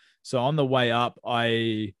 So on the way up,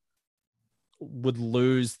 I would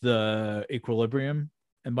lose the equilibrium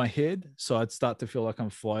in my head. So I'd start to feel like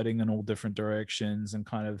I'm floating in all different directions, and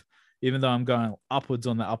kind of, even though I'm going upwards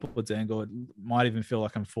on the upwards angle, it might even feel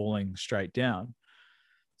like I'm falling straight down.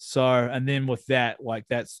 So, and then with that, like,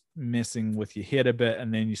 that's messing with your head a bit,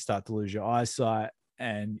 and then you start to lose your eyesight.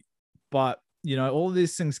 But you know, all of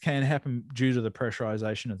these things can happen due to the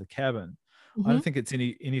pressurization of the cabin. I don't think it's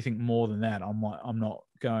anything more than that. I'm not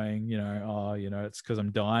going, you know, oh, you know, it's because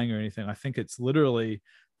I'm dying or anything. I think it's literally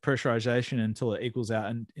pressurization until it equals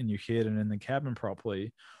out in your head and in the cabin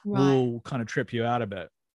properly will kind of trip you out a bit.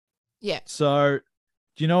 Yeah. So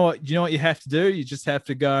do you know what you have to do? You just have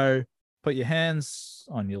to go put your hands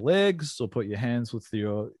on your legs, or put your hands with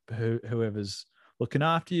your whoever's looking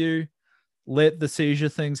after you. Let the seizure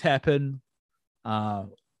things happen.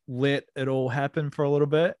 Let it all happen for a little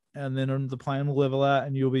bit, and then the plane will level out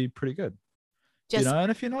and you'll be pretty good. You know,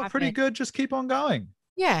 and if you're not pretty good, just keep on going.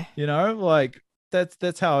 Yeah. You know, like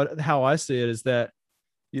that's how I see it, is that,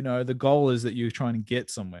 you know, the goal is that you're trying to get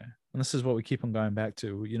somewhere. And this is what we keep on going back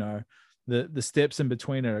to. You know, the steps in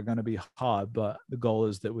between it are going to be hard, but the goal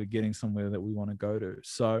is that we're getting somewhere that we want to go to.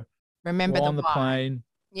 So remember on the plane.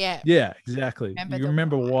 Yeah, exactly. You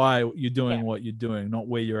remember why you're doing what you're doing, not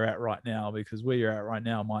where you're at right now, because where you're at right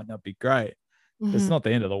now might not be great. It's not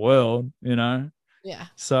the end of the world, you know? Yeah.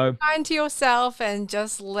 So kind to yourself and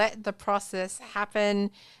just let the process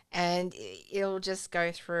happen, and it'll just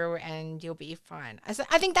go through and you'll be fine. I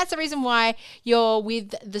think that's the reason why you're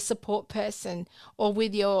with the support person, or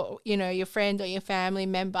with your, you know, your friend or your family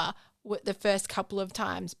member the first couple of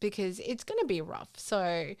times, because it's going to be rough.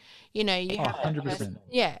 So, you know, you have 100%.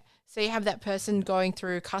 So you have that person going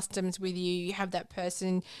through customs with you. You have that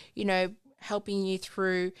person, you know, helping you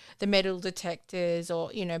through the metal detectors,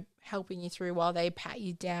 or, you know, helping you through while they pat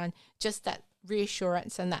you down. Just that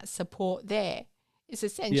reassurance and that support there is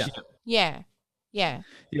essential. Yeah.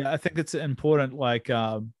 I think it's important. Like,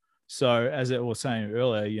 so as it was saying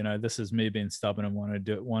earlier, you know, this is me being stubborn and wanting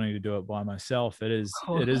to do it by myself. It is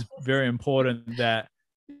very important that,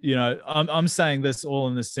 you know, I'm saying this all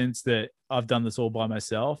in the sense that I've done this all by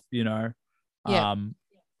myself, you know.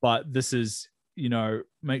 But this is, you know,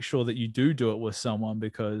 make sure that you do it with someone,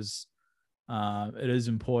 because it is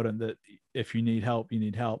important that if you need help, you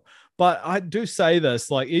need help. But I do say this,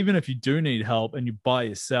 like, even if you do need help and you're by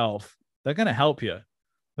yourself, they're going to help you.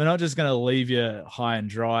 They're not just going to leave you high and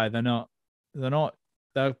dry. They're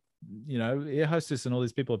air hostess and all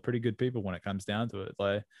these people are pretty good people when it comes down to it.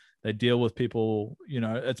 Like they deal with people,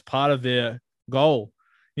 it's part of their goal.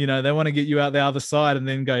 They want to get you out the other side and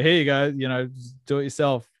then go, here you go, do it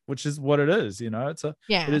yourself, which is what it is. It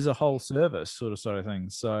is a whole service sort of thing.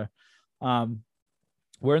 So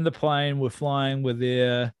we're in the plane, we're flying, we're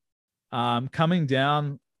there. Coming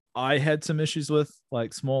down, I had some issues with,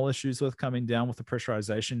 like small issues with coming down with the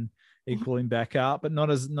pressurization equaling back out, but not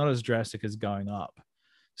as drastic as going up.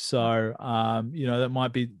 So, that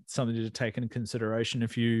might be something to take into consideration.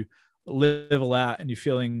 If you level out and you're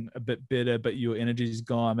feeling a bit better, but your energy's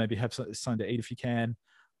gone, maybe have something to eat if you can.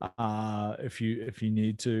 If you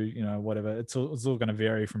need to, whatever. It's all going to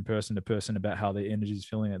vary from person to person about how their energy is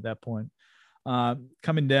feeling at that point.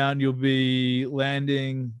 Coming down, you'll be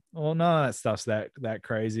landing. Well, none of that stuff's that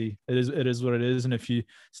crazy. It is what it is. And if you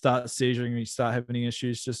start seizuring, you start having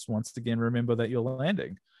issues, just once again remember that you're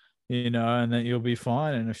landing, and that you'll be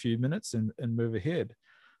fine in a few minutes and move ahead.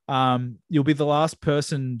 You'll be the last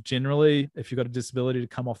person generally, if you've got a disability, to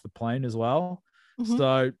come off the plane as well. Mm-hmm.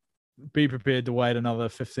 So be prepared to wait another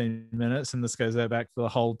 15 minutes. And this goes back to the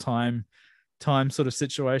whole time sort of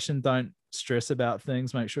situation. Don't stress about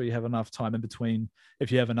things. Make sure you have enough time in between.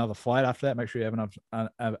 If you have another flight after that, make sure you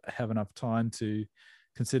have enough time to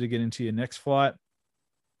consider getting to your next flight.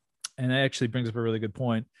 And that actually brings up a really good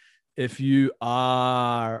point. If you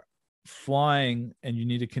are flying and you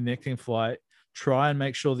need a connecting flight, try and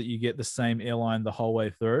make sure that you get the same airline the whole way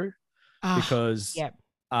through, because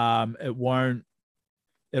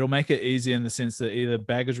it'll make it easier in the sense that either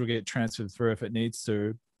baggage will get transferred through if it needs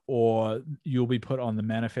to, or you'll be put on the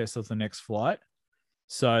manifest of the next flight.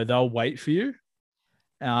 So they'll wait for you.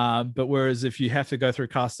 But whereas if you have to go through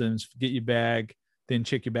customs, get your bag, then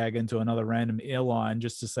check your bag into another random airline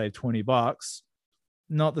just to save $20,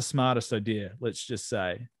 not the smartest idea, let's just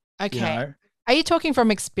say. Okay. Are you talking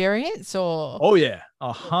from experience or? Oh yeah,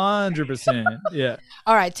 100%. Yeah.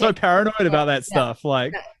 All right. So paranoid about that stuff.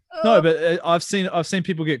 Like, no, but I've seen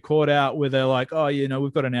people get caught out where they're like, oh,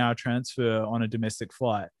 we've got an hour transfer on a domestic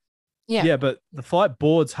flight. Yeah. Yeah, but the flight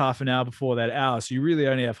boards half an hour before that hour, so you really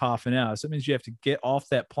only have half an hour. So it means you have to get off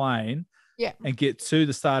that plane. Yeah. And get to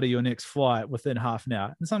the start of your next flight within half an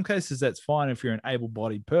hour. In some cases, that's fine if you're an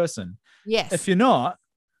able-bodied person. Yes. If you're not,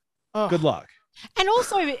 good luck. And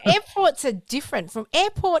also, airports are different. From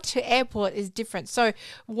airport to airport is different. So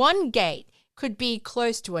one gate could be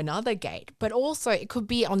close to another gate, but also it could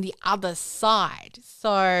be on the other side. So,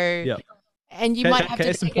 and you might have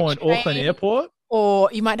to take a train, Auckland Airport, or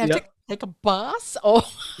you might have to take a bus, or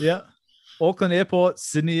Auckland Airport,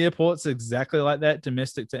 Sydney Airport's exactly like that,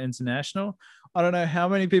 domestic to international. I don't know how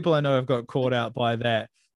many people I know have got caught out by that.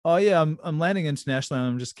 Oh yeah, I'm landing internationally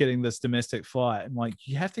and I'm just getting this domestic flight. I'm like,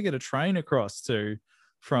 you have to get a train across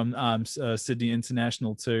from Sydney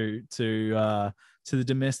International to the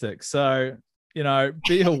domestic. So,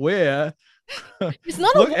 be aware. It's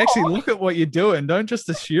not look at what you're doing. Don't just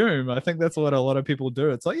assume. I think that's what a lot of people do.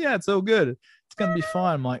 It's like, yeah, it's all good. It's going to be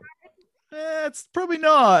fine. I'm like, it's probably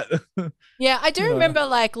not. Yeah, I do remember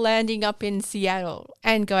like landing up in Seattle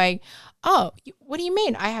and going, oh, what do you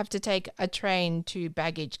mean I have to take a train to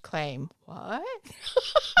baggage claim? What?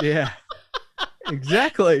 Yeah,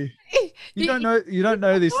 exactly. You don't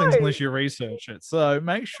know these things unless you research it. So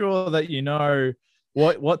make sure that you know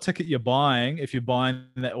what ticket you're buying, if you're buying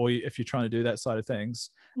that, or if you're trying to do that side of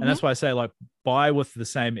things. And that's why I say, like, buy with the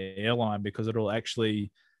same airline, because it'll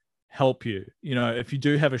actually help you. If you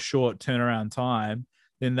do have a short turnaround time,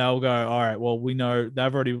 then they'll go, all right, well, we know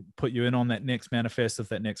they've already put you in on that next manifest of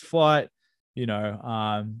that next flight.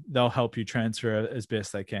 They'll help you transfer as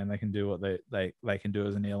best they can. They can do what they can do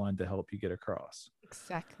as an airline to help you get across.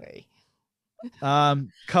 Exactly.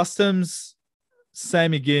 Customs,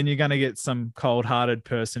 same again. You're going to get some cold-hearted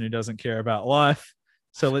person who doesn't care about life.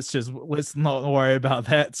 So let's not worry about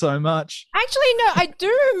that so much. Actually, no, I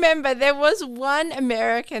do remember there was one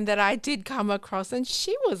American that I did come across, and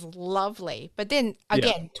she was lovely. But then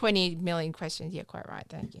again, 20 million questions. You're quite right,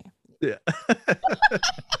 don't you? Yeah.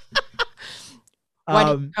 Why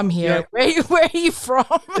did you come here? Yeah. Where are you from?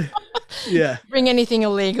 Yeah. Bring anything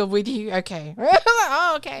illegal with you? Okay.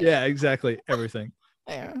 Oh, okay. Yeah, exactly. Everything.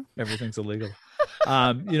 Yeah. Everything's illegal.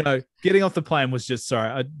 Getting off the plane was just,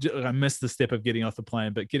 sorry, I missed the step of getting off the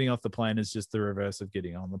plane, but getting off the plane is just the reverse of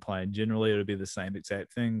getting on the plane. Generally, it'll be the same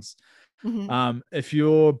exact things. Mm-hmm. If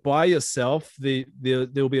you're by yourself,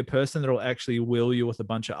 there'll be a person that'll actually wheel you with a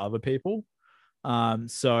bunch of other people.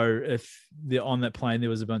 So if on that plane there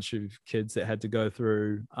was a bunch of kids that had to go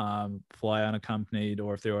through, fly unaccompanied,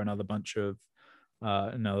 or if there were another bunch of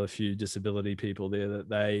another few disability people there,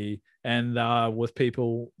 that with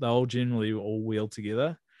people, they'll generally all wheel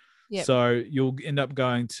together. Yep. So you'll end up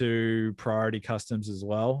going to priority customs as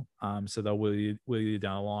well. So they'll wheel you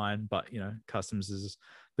down a line, but customs is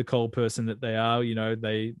the cold person that they are.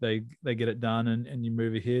 They get it done and you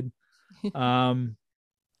move ahead.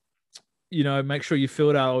 Make sure you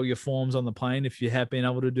filled out all your forms on the plane if you have been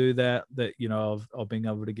able to do that. Of being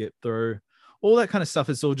able to get through all that kind of stuff.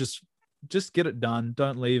 It's all just get it done.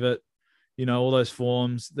 Don't leave it. All those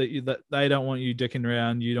forms that they don't want you dicking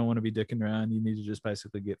around. You don't want to be dicking around. You need to just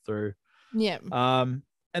basically get through. Yeah.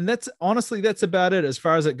 And that's about it as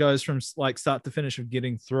far as it goes from like start to finish of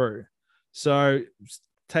getting through. So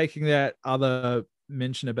taking that other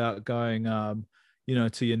mention about going,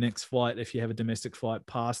 to your next flight, if you have a domestic flight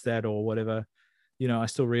past that or whatever, I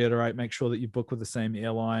still reiterate, make sure that you book with the same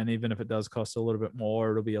airline. Even if it does cost a little bit more,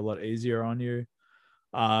 it'll be a lot easier on you.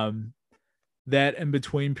 That in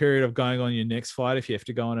between period of going on your next flight, if you have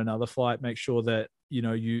to go on another flight, make sure that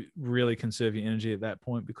you really conserve your energy at that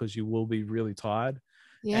point, because you will be really tired.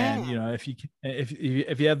 Yeah. And if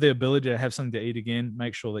you have the ability to have something to eat again,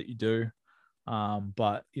 make sure that you do.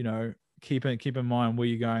 But keep in mind where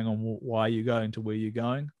you're going and why you're going to where you're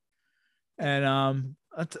going. And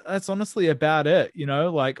that's honestly about it.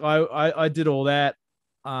 Like I did all that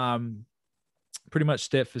pretty much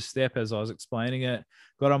step for step as I was explaining it.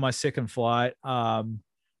 Got on my second flight.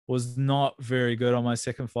 Was not very good on my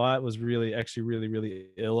second flight. Was really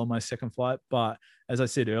ill on my second flight. But as I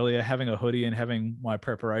said earlier, having a hoodie and having my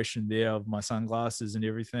preparation there of my sunglasses and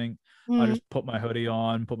everything, I just put my hoodie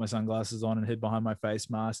on, put my sunglasses on, and hid behind my face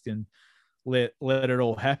mask and let it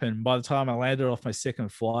all happen. By the time I landed off my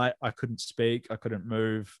second flight, I couldn't speak, I couldn't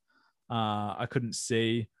move, I couldn't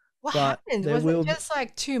see. What happened? Was it just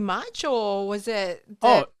like too much, or was it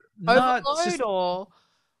overload, or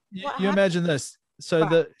you imagine this?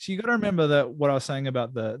 So you got to remember that what I was saying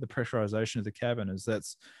about the pressurization of the cabin is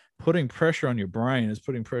that's putting pressure on your brain, is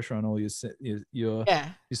putting pressure on all your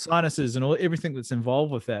sinuses and everything that's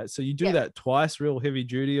involved with that. So you do that twice, real heavy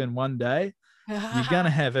duty in one day, you're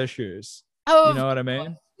gonna have issues. You know what I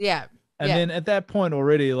mean? Yeah. And then at that point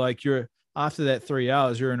already, like after that 3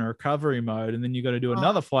 hours, you're in a recovery mode, and then you got to do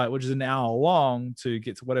another flight, which is an hour long to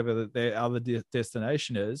get to whatever the other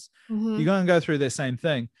destination is. You're going to go through that same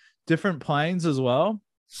thing. Different planes as well.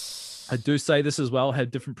 I do say this as well, have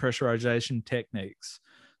different pressurization techniques.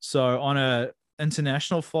 So on a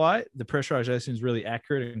international flight, the pressurization is really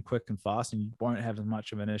accurate and quick and fast, and you won't have as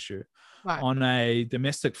much of an issue. Right. On a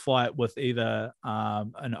domestic flight with either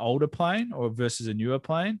an older plane or versus a newer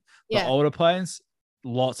plane, the older planes,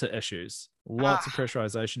 lots of issues, lots of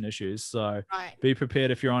pressurization issues. So be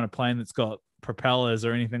prepared if you're on a plane that's got propellers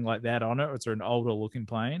or anything like that on it, or it's an older looking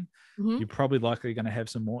plane, you're probably likely going to have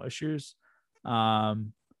some more issues. But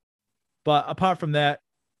apart from that,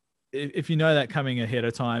 if you know that coming ahead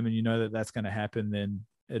of time and you know that that's going to happen, then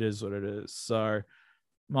it is what it is. So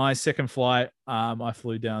my second flight, I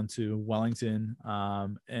flew down to Wellington,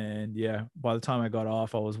 and by the time I got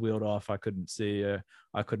off, I was wheeled off. I couldn't see,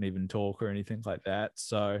 I couldn't even talk or anything like that.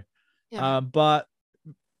 So, but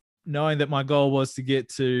knowing that my goal was to get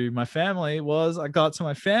to my family, I got to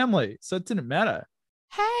my family, so it didn't matter.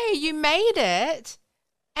 Hey, you made it,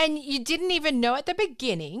 and you didn't even know at the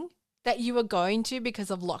beginning that you were going to because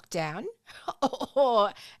of lockdown,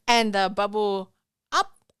 and the bubble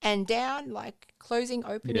up and down, like closing,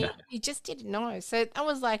 opening. You just didn't know. So that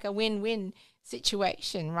was like a win-win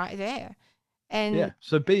situation right there. And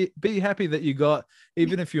so be happy that you got,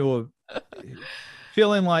 even if you're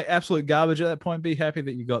feeling like absolute garbage at that point, be happy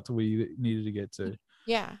that you got to where you needed to get to.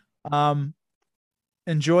 Yeah.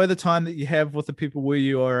 Enjoy the time that you have with the people where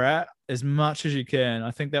you are at as much as you can. I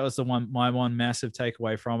think that was my one massive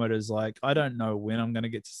takeaway from it is like, I don't know when I'm going to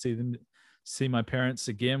get to see my parents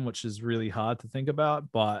again, which is really hard to think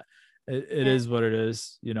about, but it is what it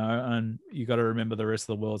is, and you got to remember the rest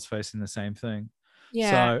of the world's facing the same thing. Yeah.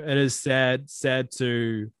 So it is sad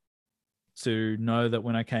to know that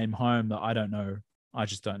when I came home that I don't know, I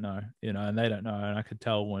just don't know, and they don't know. And I could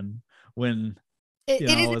tell when it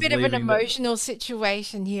is a bit of an emotional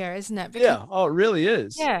situation here, isn't it? Because, it really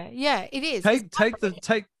is. Yeah, it is. Take the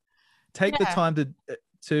time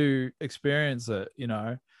to experience it.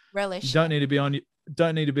 Relish. You don't need to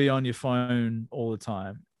be on your phone all the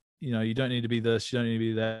time. You don't need to be this. You don't need to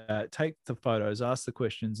be that. Take the photos. Ask the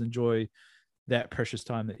questions. Enjoy that precious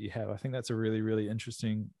time that you have. I think that's a really, really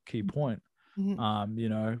interesting key point.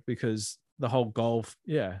 Because the whole goal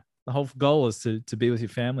is to be with your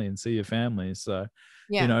family and see your family. So,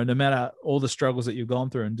 no matter all the struggles that you've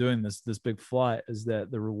gone through and doing this big flight, is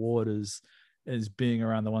that the reward is being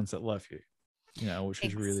around the ones that love you. which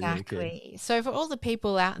is really, really good. Exactly. So for all the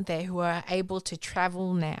people out there who are able to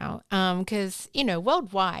travel now, because,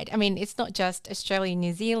 worldwide, I mean, it's not just Australia,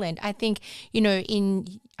 New Zealand. I think, in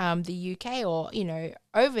the UK or,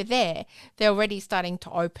 over there, they're already starting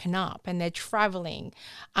to open up and they're traveling.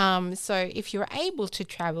 So if you're able to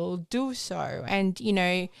travel, do so. And,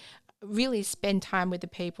 really spend time with the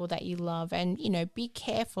people that you love and, be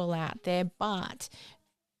careful out there, but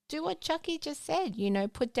do what Chucky just said,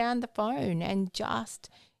 put down the phone and just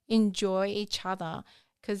enjoy each other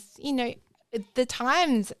because, the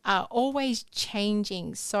times are always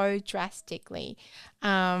changing so drastically.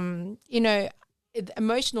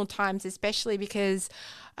 Emotional times, especially because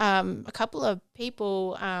a couple of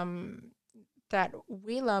people that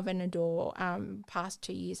we love and adore past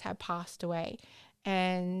 2 years have passed away.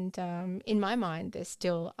 And in my mind, they're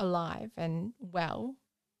still alive and well,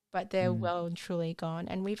 but they're well and truly gone.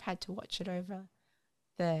 And we've had to watch it over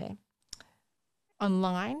the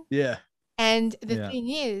online. Yeah. And the thing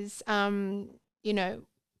is,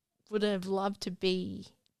 would have loved to be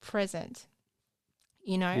present,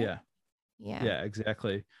 Yeah. Yeah. Yeah,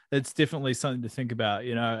 exactly. It's definitely something to think about,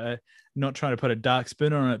 not trying to put a dark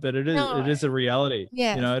spin on it, but it is a reality.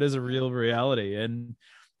 Yeah. It is a real reality. And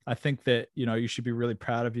I think that, you should be really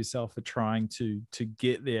proud of yourself for trying to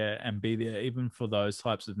get there and be there, even for those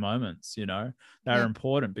types of moments, they're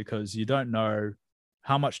important because you don't know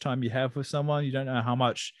how much time you have with someone. You don't know how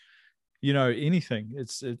much, anything.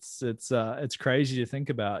 It's crazy to think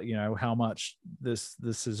about, how much this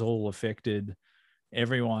has all affected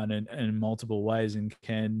everyone in multiple ways and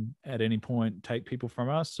can at any point take people from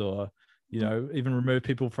us or even remove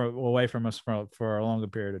people away from us for a longer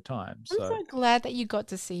period of time. I'm so glad that you got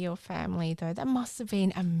to see your family though. That must have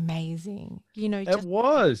been amazing. It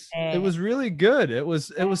was really good. It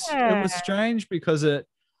was strange because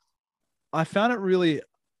I found it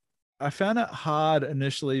hard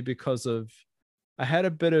initially because I had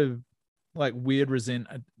a bit of like weird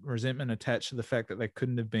resentment attached to the fact that they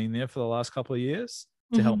couldn't have been there for the last couple of years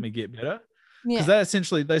to help me get better. Because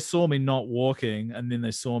they saw me not walking and then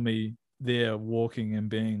they saw me there walking and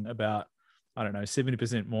being about, I don't know,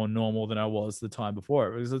 70% more normal than I was the time before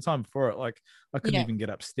it. Because the time before it, like I couldn't even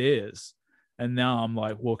get upstairs. And now I'm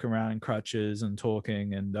like walking around in crutches and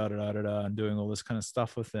talking and and doing all this kind of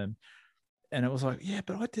stuff with them. And it was like, yeah,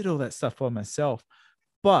 but I did all that stuff by myself.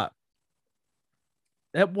 But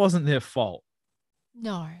that wasn't their fault.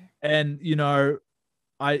 No. And,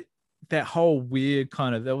 that whole weird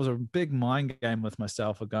that was a big mind game with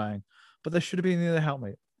myself of going, but they should have been there to help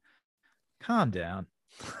me. Calm down.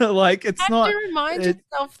 Like it's not. You have to remind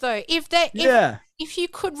yourself though, if you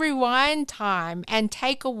could rewind time and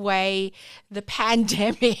take away the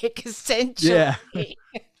pandemic, essentially. Yeah.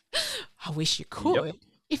 I wish you could. Yep.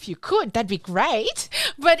 If you could, that'd be great.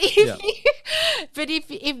 But if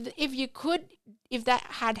you could, if that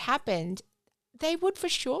had happened, they would for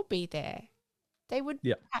sure be there. They would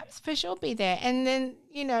for sure be there. And then,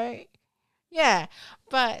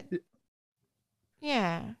 but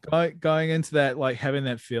going into that, like having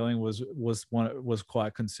that feeling was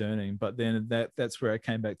quite concerning. But then that's where I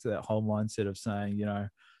came back to that whole mindset of saying,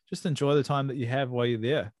 just enjoy the time that you have while you're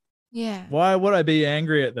there. Yeah. Why would I be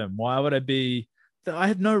angry at them? Why would I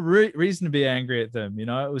had no reason to be angry at them.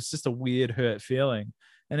 It was just a weird hurt feeling.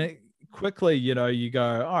 And it quickly, you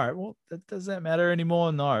go, all right, well, does that matter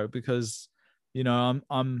anymore? No, because,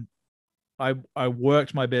 I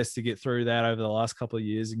worked my best to get through that over the last couple of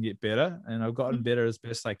years and get better. And I've gotten better as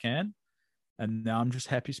best I can. And now I'm just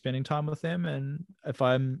happy spending time with them. And if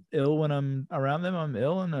I'm ill when I'm around them, I'm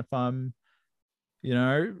ill. And if I'm,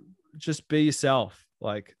 just be yourself.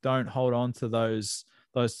 Like, don't hold on to those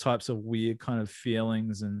types of weird kind of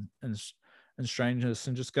feelings and strangeness,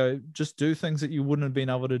 and just do things that you wouldn't have been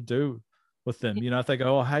able to do with them. If they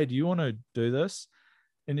go, oh, hey, do you want to do this?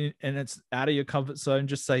 And it's out of your comfort zone,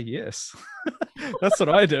 just say yes. That's what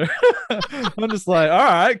I do. I'm just like, all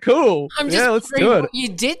right, cool. Let's do it. What you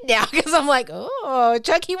did now, because I'm like, oh,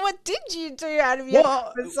 Chucky, what did you do out of your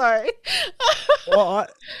comfort zone?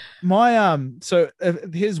 So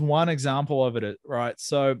here's one example of it, right?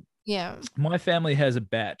 So my family has a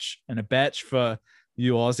batch, and a batch for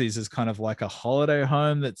you Aussies is kind of like a holiday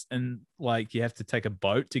home that's in, like, you have to take a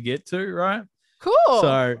boat to get to, right? Cool.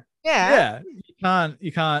 So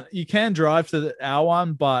you can drive to our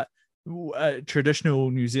one, but a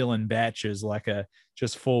traditional New Zealand batch is like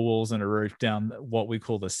just four walls and a roof down what we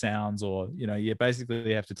call the Sounds, or you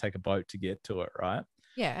basically have to take a boat to get to it, right?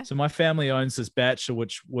 Yeah. So my family owns this batch,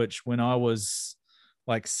 which when I was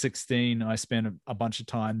like 16, I spent a bunch of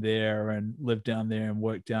time there and lived down there and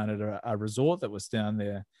worked down at a resort that was down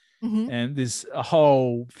there. And there's a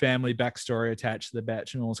whole family backstory attached to the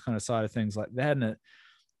batch and all this kind of side of things like that. And I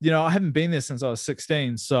haven't been there since I was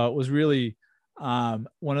 16. So it was really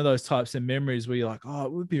one of those types of memories where you're like, oh,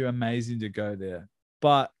 it would be amazing to go there.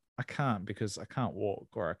 But I can't, because I can't walk,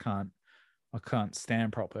 or I can't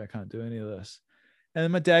stand properly. I can't do any of this. And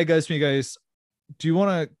then my dad goes to me, goes, do you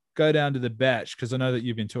want to go down to the batch? Because I know that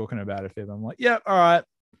you've been talking about it. I'm like, yeah, all right.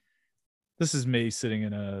 This is me sitting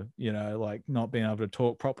in a, like not being able to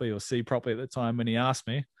talk properly or see properly at the time when he asked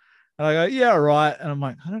me. And I go, yeah, all right. And I'm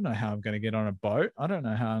like, I don't know how I'm going to get on a boat. I don't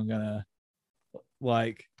know how I'm going to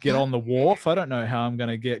like get on the wharf. I don't know how I'm going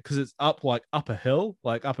to get, because it's up a hill,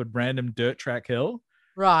 like up a random dirt track hill.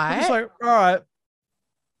 Right. I'm just like, all right,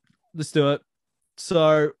 let's do it.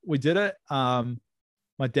 So we did it.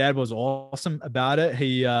 My dad was awesome about it.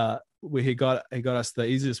 He got us the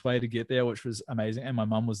easiest way to get there, which was amazing. And my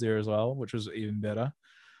mum was there as well, which was even better.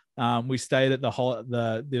 We stayed at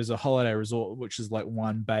there's a holiday resort, which is like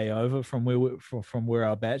one bay over from where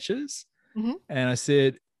our batch is. And I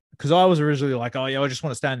said, because I was originally like, oh yeah, I just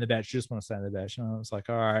want to stay in the batch. And I was like,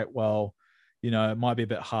 all right, well, it might be a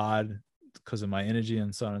bit hard because of my energy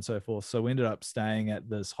and so on and so forth. So we ended up staying at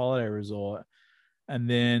this holiday resort, and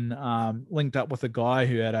then linked up with a guy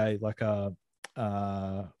who had for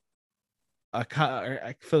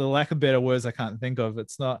the lack of better words, I can't think of.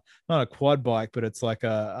 It's not a quad bike, but it's like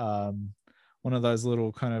a one of those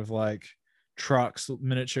little kind of like trucks,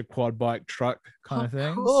 miniature quad bike truck kind of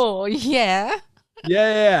things. Cool, yeah.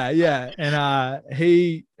 Yeah. And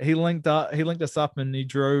he linked us up, and he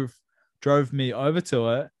drove me over to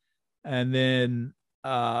it, and then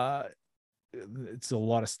it's a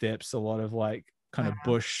lot of steps, a lot of like kind of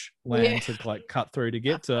bush land to like cut through to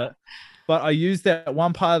get to it. But I used that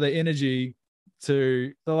one part of the energy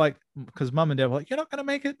they're like, because mum and dad were like, you're not gonna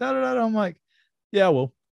make it, da, da, da. I'm like, yeah,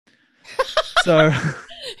 well. So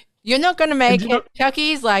you're not gonna make it.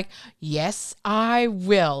 Chucky's like, yes, I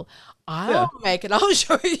will. I'll make it. I'll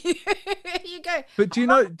show you. Here you go. But do you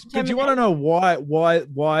want to know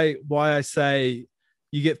why I say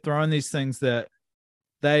you get thrown these things that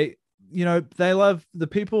they love, the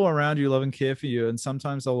people around you love and care for you, and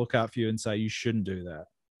sometimes they'll look out for you and say you shouldn't do that,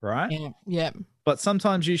 right? Yeah. But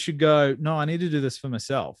sometimes you should go, no, I need to do this for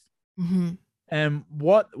myself. And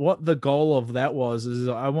what the goal of that was is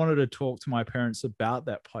I wanted to talk to my parents about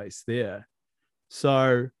that place there.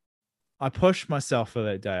 So I pushed myself for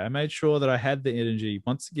that day. I made sure that I had the energy.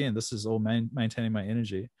 Once again, this is all maintaining my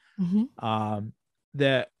energy.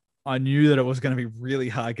 That I knew that it was going to be really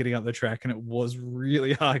hard getting up the track, and it was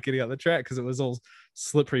really hard getting up the track because it was all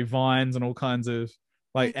slippery vines and all kinds of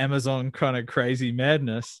like Amazon kind of crazy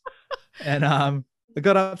madness. And I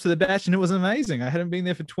got up to the batch, and it was amazing. I hadn't been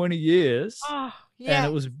there for 20 years. And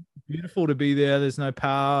it was beautiful to be there. There's no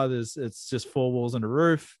power. It's just four walls and a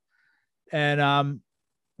roof. And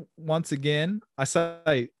once again, I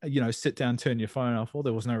say, sit down, turn your phone off. Well,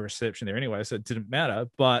 there was no reception there anyway, so it didn't matter.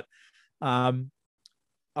 But I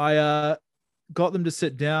got them to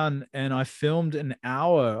sit down, and I filmed an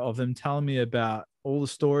hour of them telling me about all the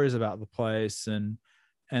stories about the place and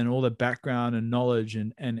all the background and knowledge,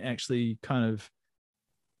 and actually kind of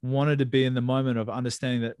wanted to be in the moment of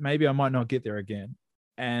understanding that maybe I might not get there again,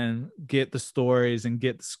 and get the stories and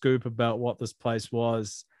get the scoop about what this place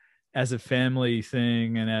was as a family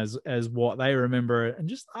thing and as what they remember it, and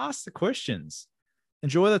just ask the questions.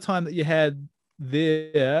 Enjoy the time that you had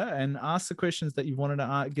there and ask the questions that you wanted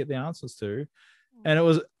to get the answers to. And it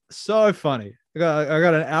was so funny. I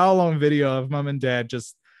got an hour-long video of mum and dad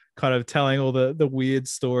just kind of telling all the weird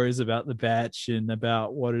stories about the batch and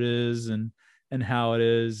about what it is and how it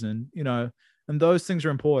is, and and those things are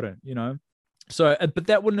important, So, but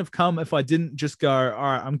that wouldn't have come if I didn't just go, all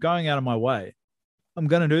right, I'm going out of my way. I'm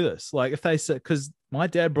going to do this. Like if they said, because my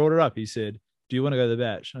dad brought it up, he said, do you want to go to the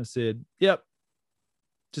batch? And I said, yep,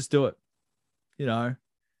 just do it.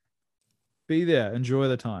 Be there, enjoy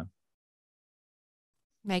the time.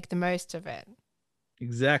 Make the most of it.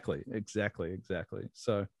 Exactly.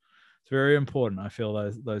 So it's very important. I feel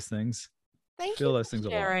those things. Thank you for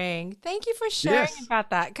sharing. Thank you for sharing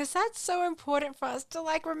about that, because that's so important for us to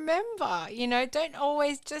like remember. Don't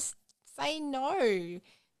always just say no.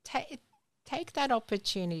 Take that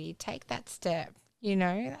opportunity. Take that step.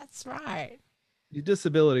 That's right. Your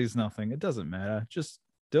disability is nothing. It doesn't matter. Just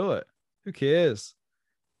do it. Who cares?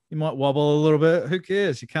 You might wobble a little bit. Who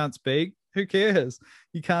cares? You can't speak. Who cares?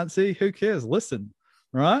 You can't see. Who cares? Listen,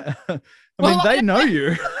 right? They know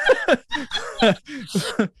you.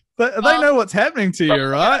 They know what's happening to you,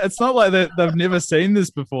 right? It's not like they've never seen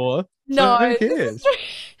this before. No, So who cares?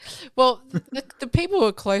 Well, the people who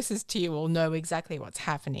are closest to you will know exactly what's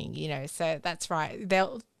happening, so that's right.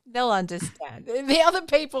 They'll understand. The other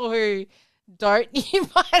people who don't, you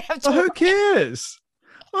might have to. Well, who cares?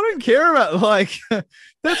 I don't care about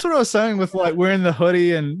that's what I was saying with wearing the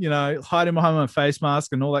hoodie and hiding behind my face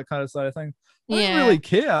mask and all that kind of sort of thing. I don't really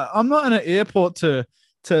care. I'm not in an airport to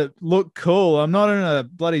look cool. I'm not in a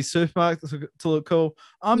bloody supermarket to look cool.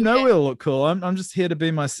 I'm nowhere to look cool. I'm just here to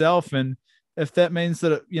be myself. And if that means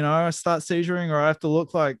that I start seizuring or I have to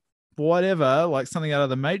look like whatever, like something out of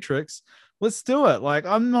the Matrix, let's do it.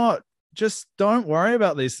 Just don't worry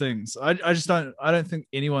about these things. I don't think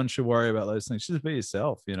anyone should worry about those things. Just be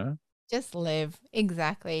yourself, Just live.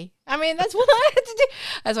 Exactly. I mean, that's what I had to do.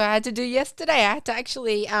 That's what I had to do yesterday. I had to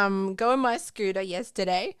actually go on my scooter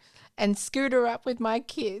yesterday and scooter up with my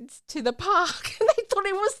kids to the park. And they thought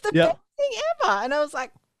it was the best thing ever. And I was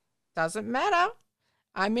like, doesn't matter.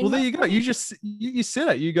 Well, there you go. You said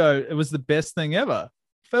it. You go, it was the best thing ever.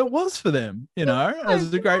 It was for them, it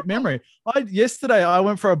was a great memory. Yesterday I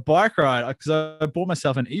went for a bike ride because I bought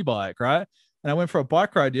myself an e-bike, right? And I went for a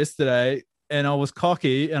bike ride yesterday and I was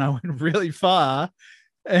cocky and I went really far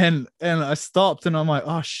and I stopped and I'm like,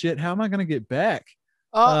 oh shit, how am I going to get back?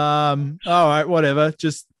 All right, whatever,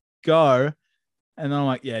 just go. And then I'm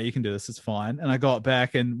like, yeah, you can do this. It's fine. And I got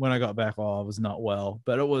back, and when I got back, I was not well,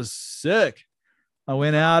 but it was sick. I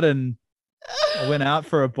went out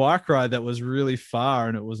for a bike ride that was really far,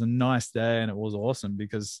 and it was a nice day, and it was awesome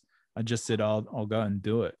because I just said, I'll go and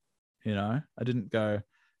do it. I didn't go,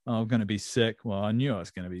 oh, I'm going to be sick. Well, I knew I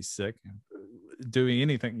was going to be sick. Doing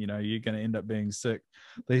anything, you're going to end up being sick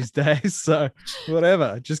these days. So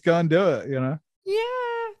whatever, just go and do it,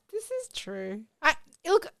 Yeah, this is true.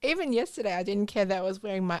 Look, even yesterday, I didn't care that I was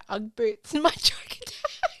wearing my Ugg boots and my Chucky Chat.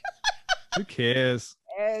 Who cares?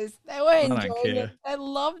 Yes, they were enjoying it. They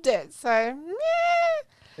loved it. So, yeah.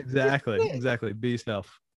 Exactly. Be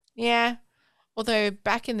yourself. Yeah. Although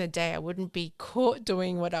back in the day, I wouldn't be caught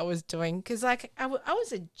doing what I was doing because, I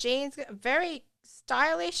was a jeans, very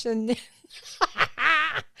stylish, and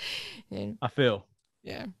yeah. I feel.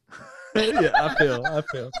 Yeah. Yeah, I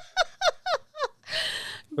feel.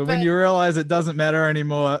 But when you realize it doesn't matter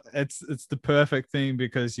anymore, it's the perfect thing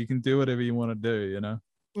because you can do whatever you want to do,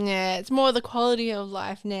 Yeah, it's more the quality of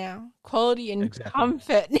life now. Quality and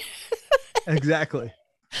comfort. Exactly.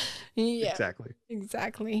 Yeah.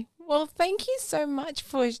 Exactly. Well, thank you so much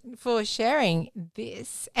for sharing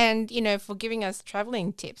this and, for giving us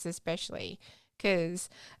traveling tips especially. Because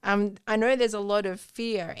I know there's a lot of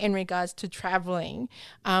fear in regards to traveling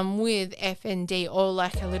with FND, or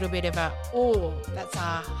a little bit of that's a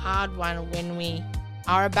hard one when we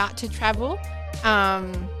are about to travel.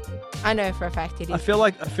 I know for a fact it is. I feel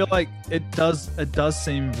like it does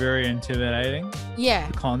seem very intimidating. Yeah.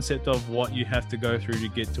 The concept of what you have to go through to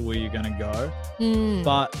get to where you're going to go.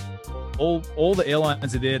 But all the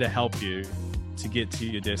airlines are there to help you to get to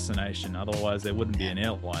your destination. Otherwise, there wouldn't be an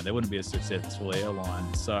airline. There wouldn't be a successful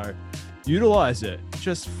airline. So utilize it.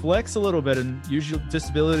 Just flex a little bit and use your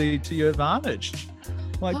disability to your advantage.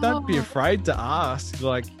 Don't be afraid to ask.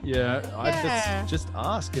 Just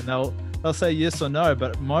ask, and they'll say yes or no.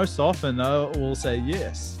 But most often they will say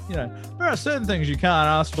yes. There are certain things you can't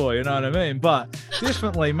ask for. You know what I mean? But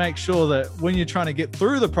definitely make sure that when you're trying to get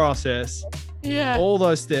through the process, all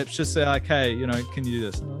those steps, just say, okay, can you do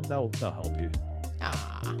this? And they'll help you.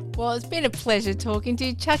 Well, it's been a pleasure talking to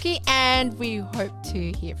you, Chucky, and we hope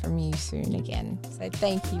to hear from you soon again. So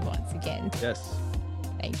thank you once again. Yes.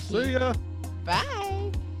 Thank you. See ya.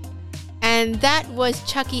 Bye. And that was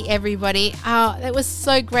Chucky, everybody. That was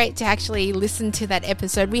so great to actually listen to that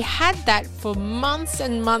episode. We had that for months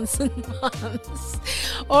and months and months.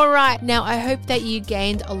 All right. Now, I hope that you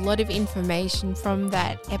gained a lot of information from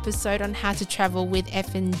that episode on how to travel with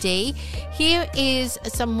FND. Here is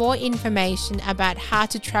some more information about how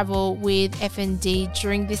to travel with FND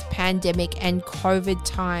during this pandemic and COVID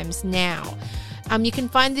times now. You can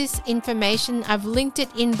find this information. I've linked it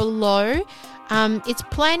in below. It's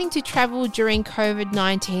planning to travel during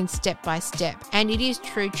COVID-19 step by step. And it is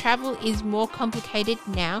true, travel is more complicated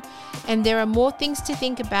now, and there are more things to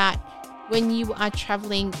think about when you are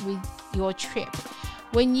traveling with your trip.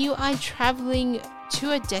 When you are traveling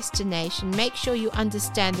to a destination, make sure you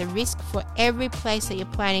understand the risk for every place that you're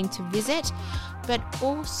planning to visit, but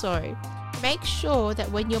also make sure that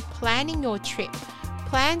when you're planning your trip,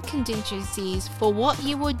 plan contingencies for what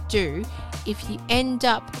you would do if you end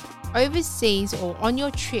up overseas or on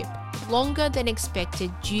your trip longer than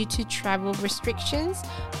expected due to travel restrictions,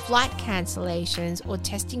 flight cancellations, or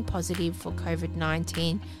testing positive for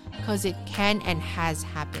COVID-19, because it can and has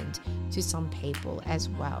happened to some people as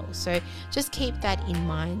well. So just keep that in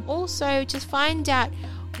mind. Also, just find out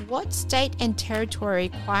what state and territory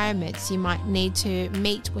requirements you might need to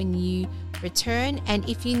meet when you return, and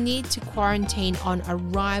if you need to quarantine on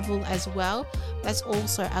arrival as well, that's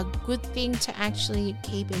also a good thing to actually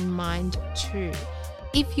keep in mind too.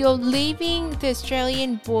 If you're leaving the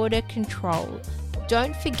Australian border control,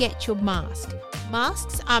 don't forget your mask.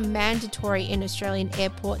 Masks are mandatory in Australian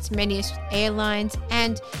airports. Many airlines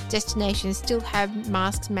and destinations still have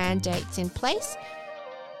mask mandates in place.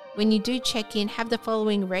 When you do check in, have the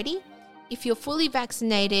following ready. If you're fully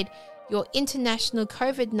vaccinated, your international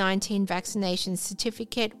COVID-19 vaccination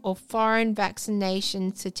certificate or foreign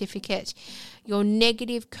vaccination certificate, your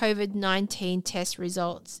negative COVID-19 test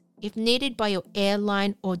results, if needed by your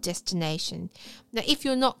airline or destination. Now, if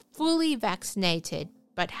you're not fully vaccinated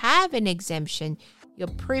but have an exemption, your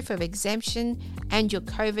proof of exemption and your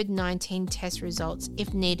COVID-19 test results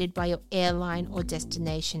if needed by your airline or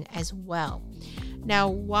destination as well. Now,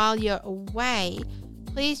 while you're away,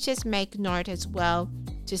 please just make note as well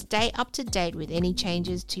to stay up to date with any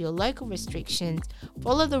changes to your local restrictions.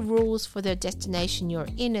 Follow the rules for the destination you're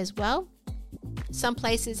in as well. Some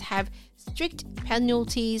places have strict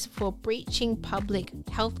penalties for breaching public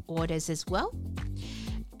health orders as well.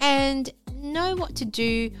 And know what to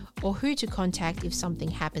do or who to contact if something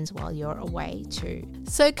happens while you're away too.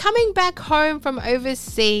 So coming back home from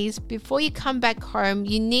overseas, before you come back home,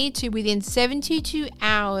 you need to, within 72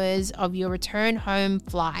 hours of your return home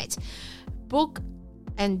flight, book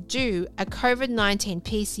and do a COVID-19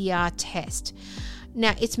 PCR test.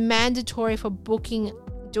 Now, it's mandatory for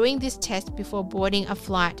doing this test before boarding a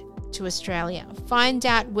flight to Australia. Find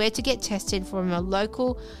out where to get tested from a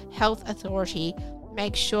local health authority.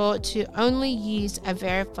 Make sure to only use a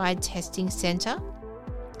verified testing centre.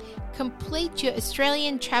 Complete your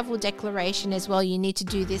Australian travel declaration as well. You need to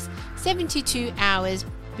do this 72 hours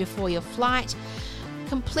before your flight.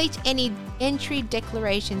 Complete any entry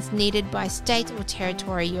declarations needed by state or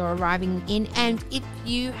territory you're arriving in. And if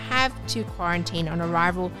you have to quarantine on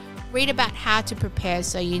arrival, read about how to prepare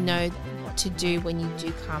so you know what to do when you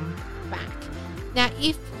do come back. Now,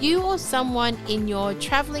 if you or someone in your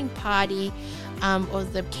traveling party or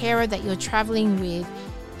the carer that you're traveling with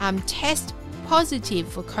test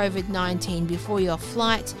positive for COVID-19 before your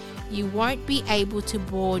flight, you won't be able to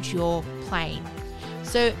board your plane.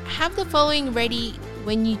 So have the following ready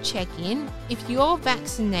when you check in. If you're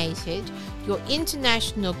vaccinated, your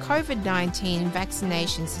international COVID-19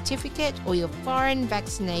 vaccination certificate or your foreign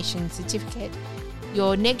vaccination certificate,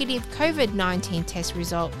 your negative COVID-19 test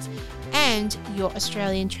results, and your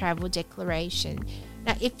Australian travel declaration.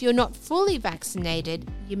 Now, if you're not fully vaccinated,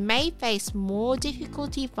 you may face more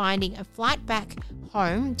difficulty finding a flight back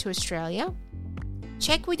home to Australia.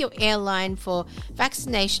 Check with your airline for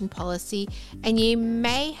vaccination policy, and you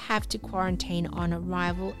may have to quarantine on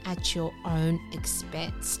arrival at your own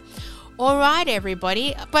expense. All right,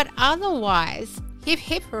 everybody, but otherwise, hip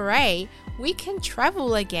hip hooray, we can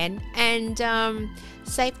travel again, and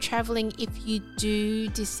safe traveling if you do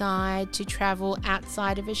decide to travel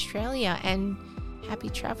outside of Australia, and happy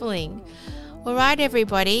traveling. All right,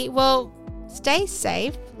 everybody, well, stay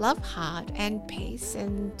safe, love hard, and peace,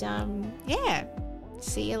 and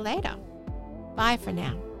see you later. Bye for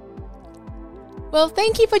now. Well,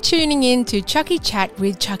 thank you for tuning in to Chucky Chat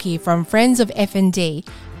with Chucky from Friends of FND.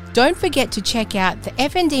 Don't forget to check out the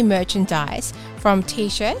FND merchandise from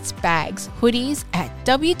t-shirts, bags, hoodies at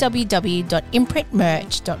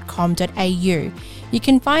www.imprintmerch.com.au. You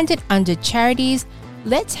can find it under charities,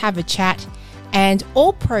 Let's Have a Chat, and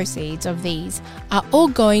all proceeds of these are all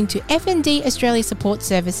going to FND Australia Support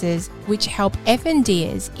Services, which help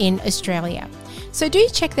FNDers in Australia. So do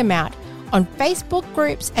check them out on Facebook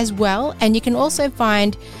groups as well, and you can also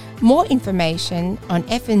find more information on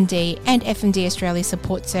FND and FND Australia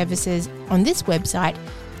Support Services on this website,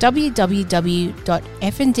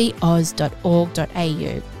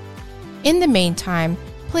 www.fndoz.org.au. In the meantime,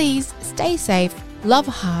 please stay safe, love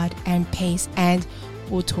hard, and peace, and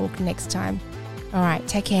we'll talk next time. All right,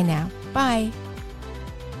 take care now. Bye.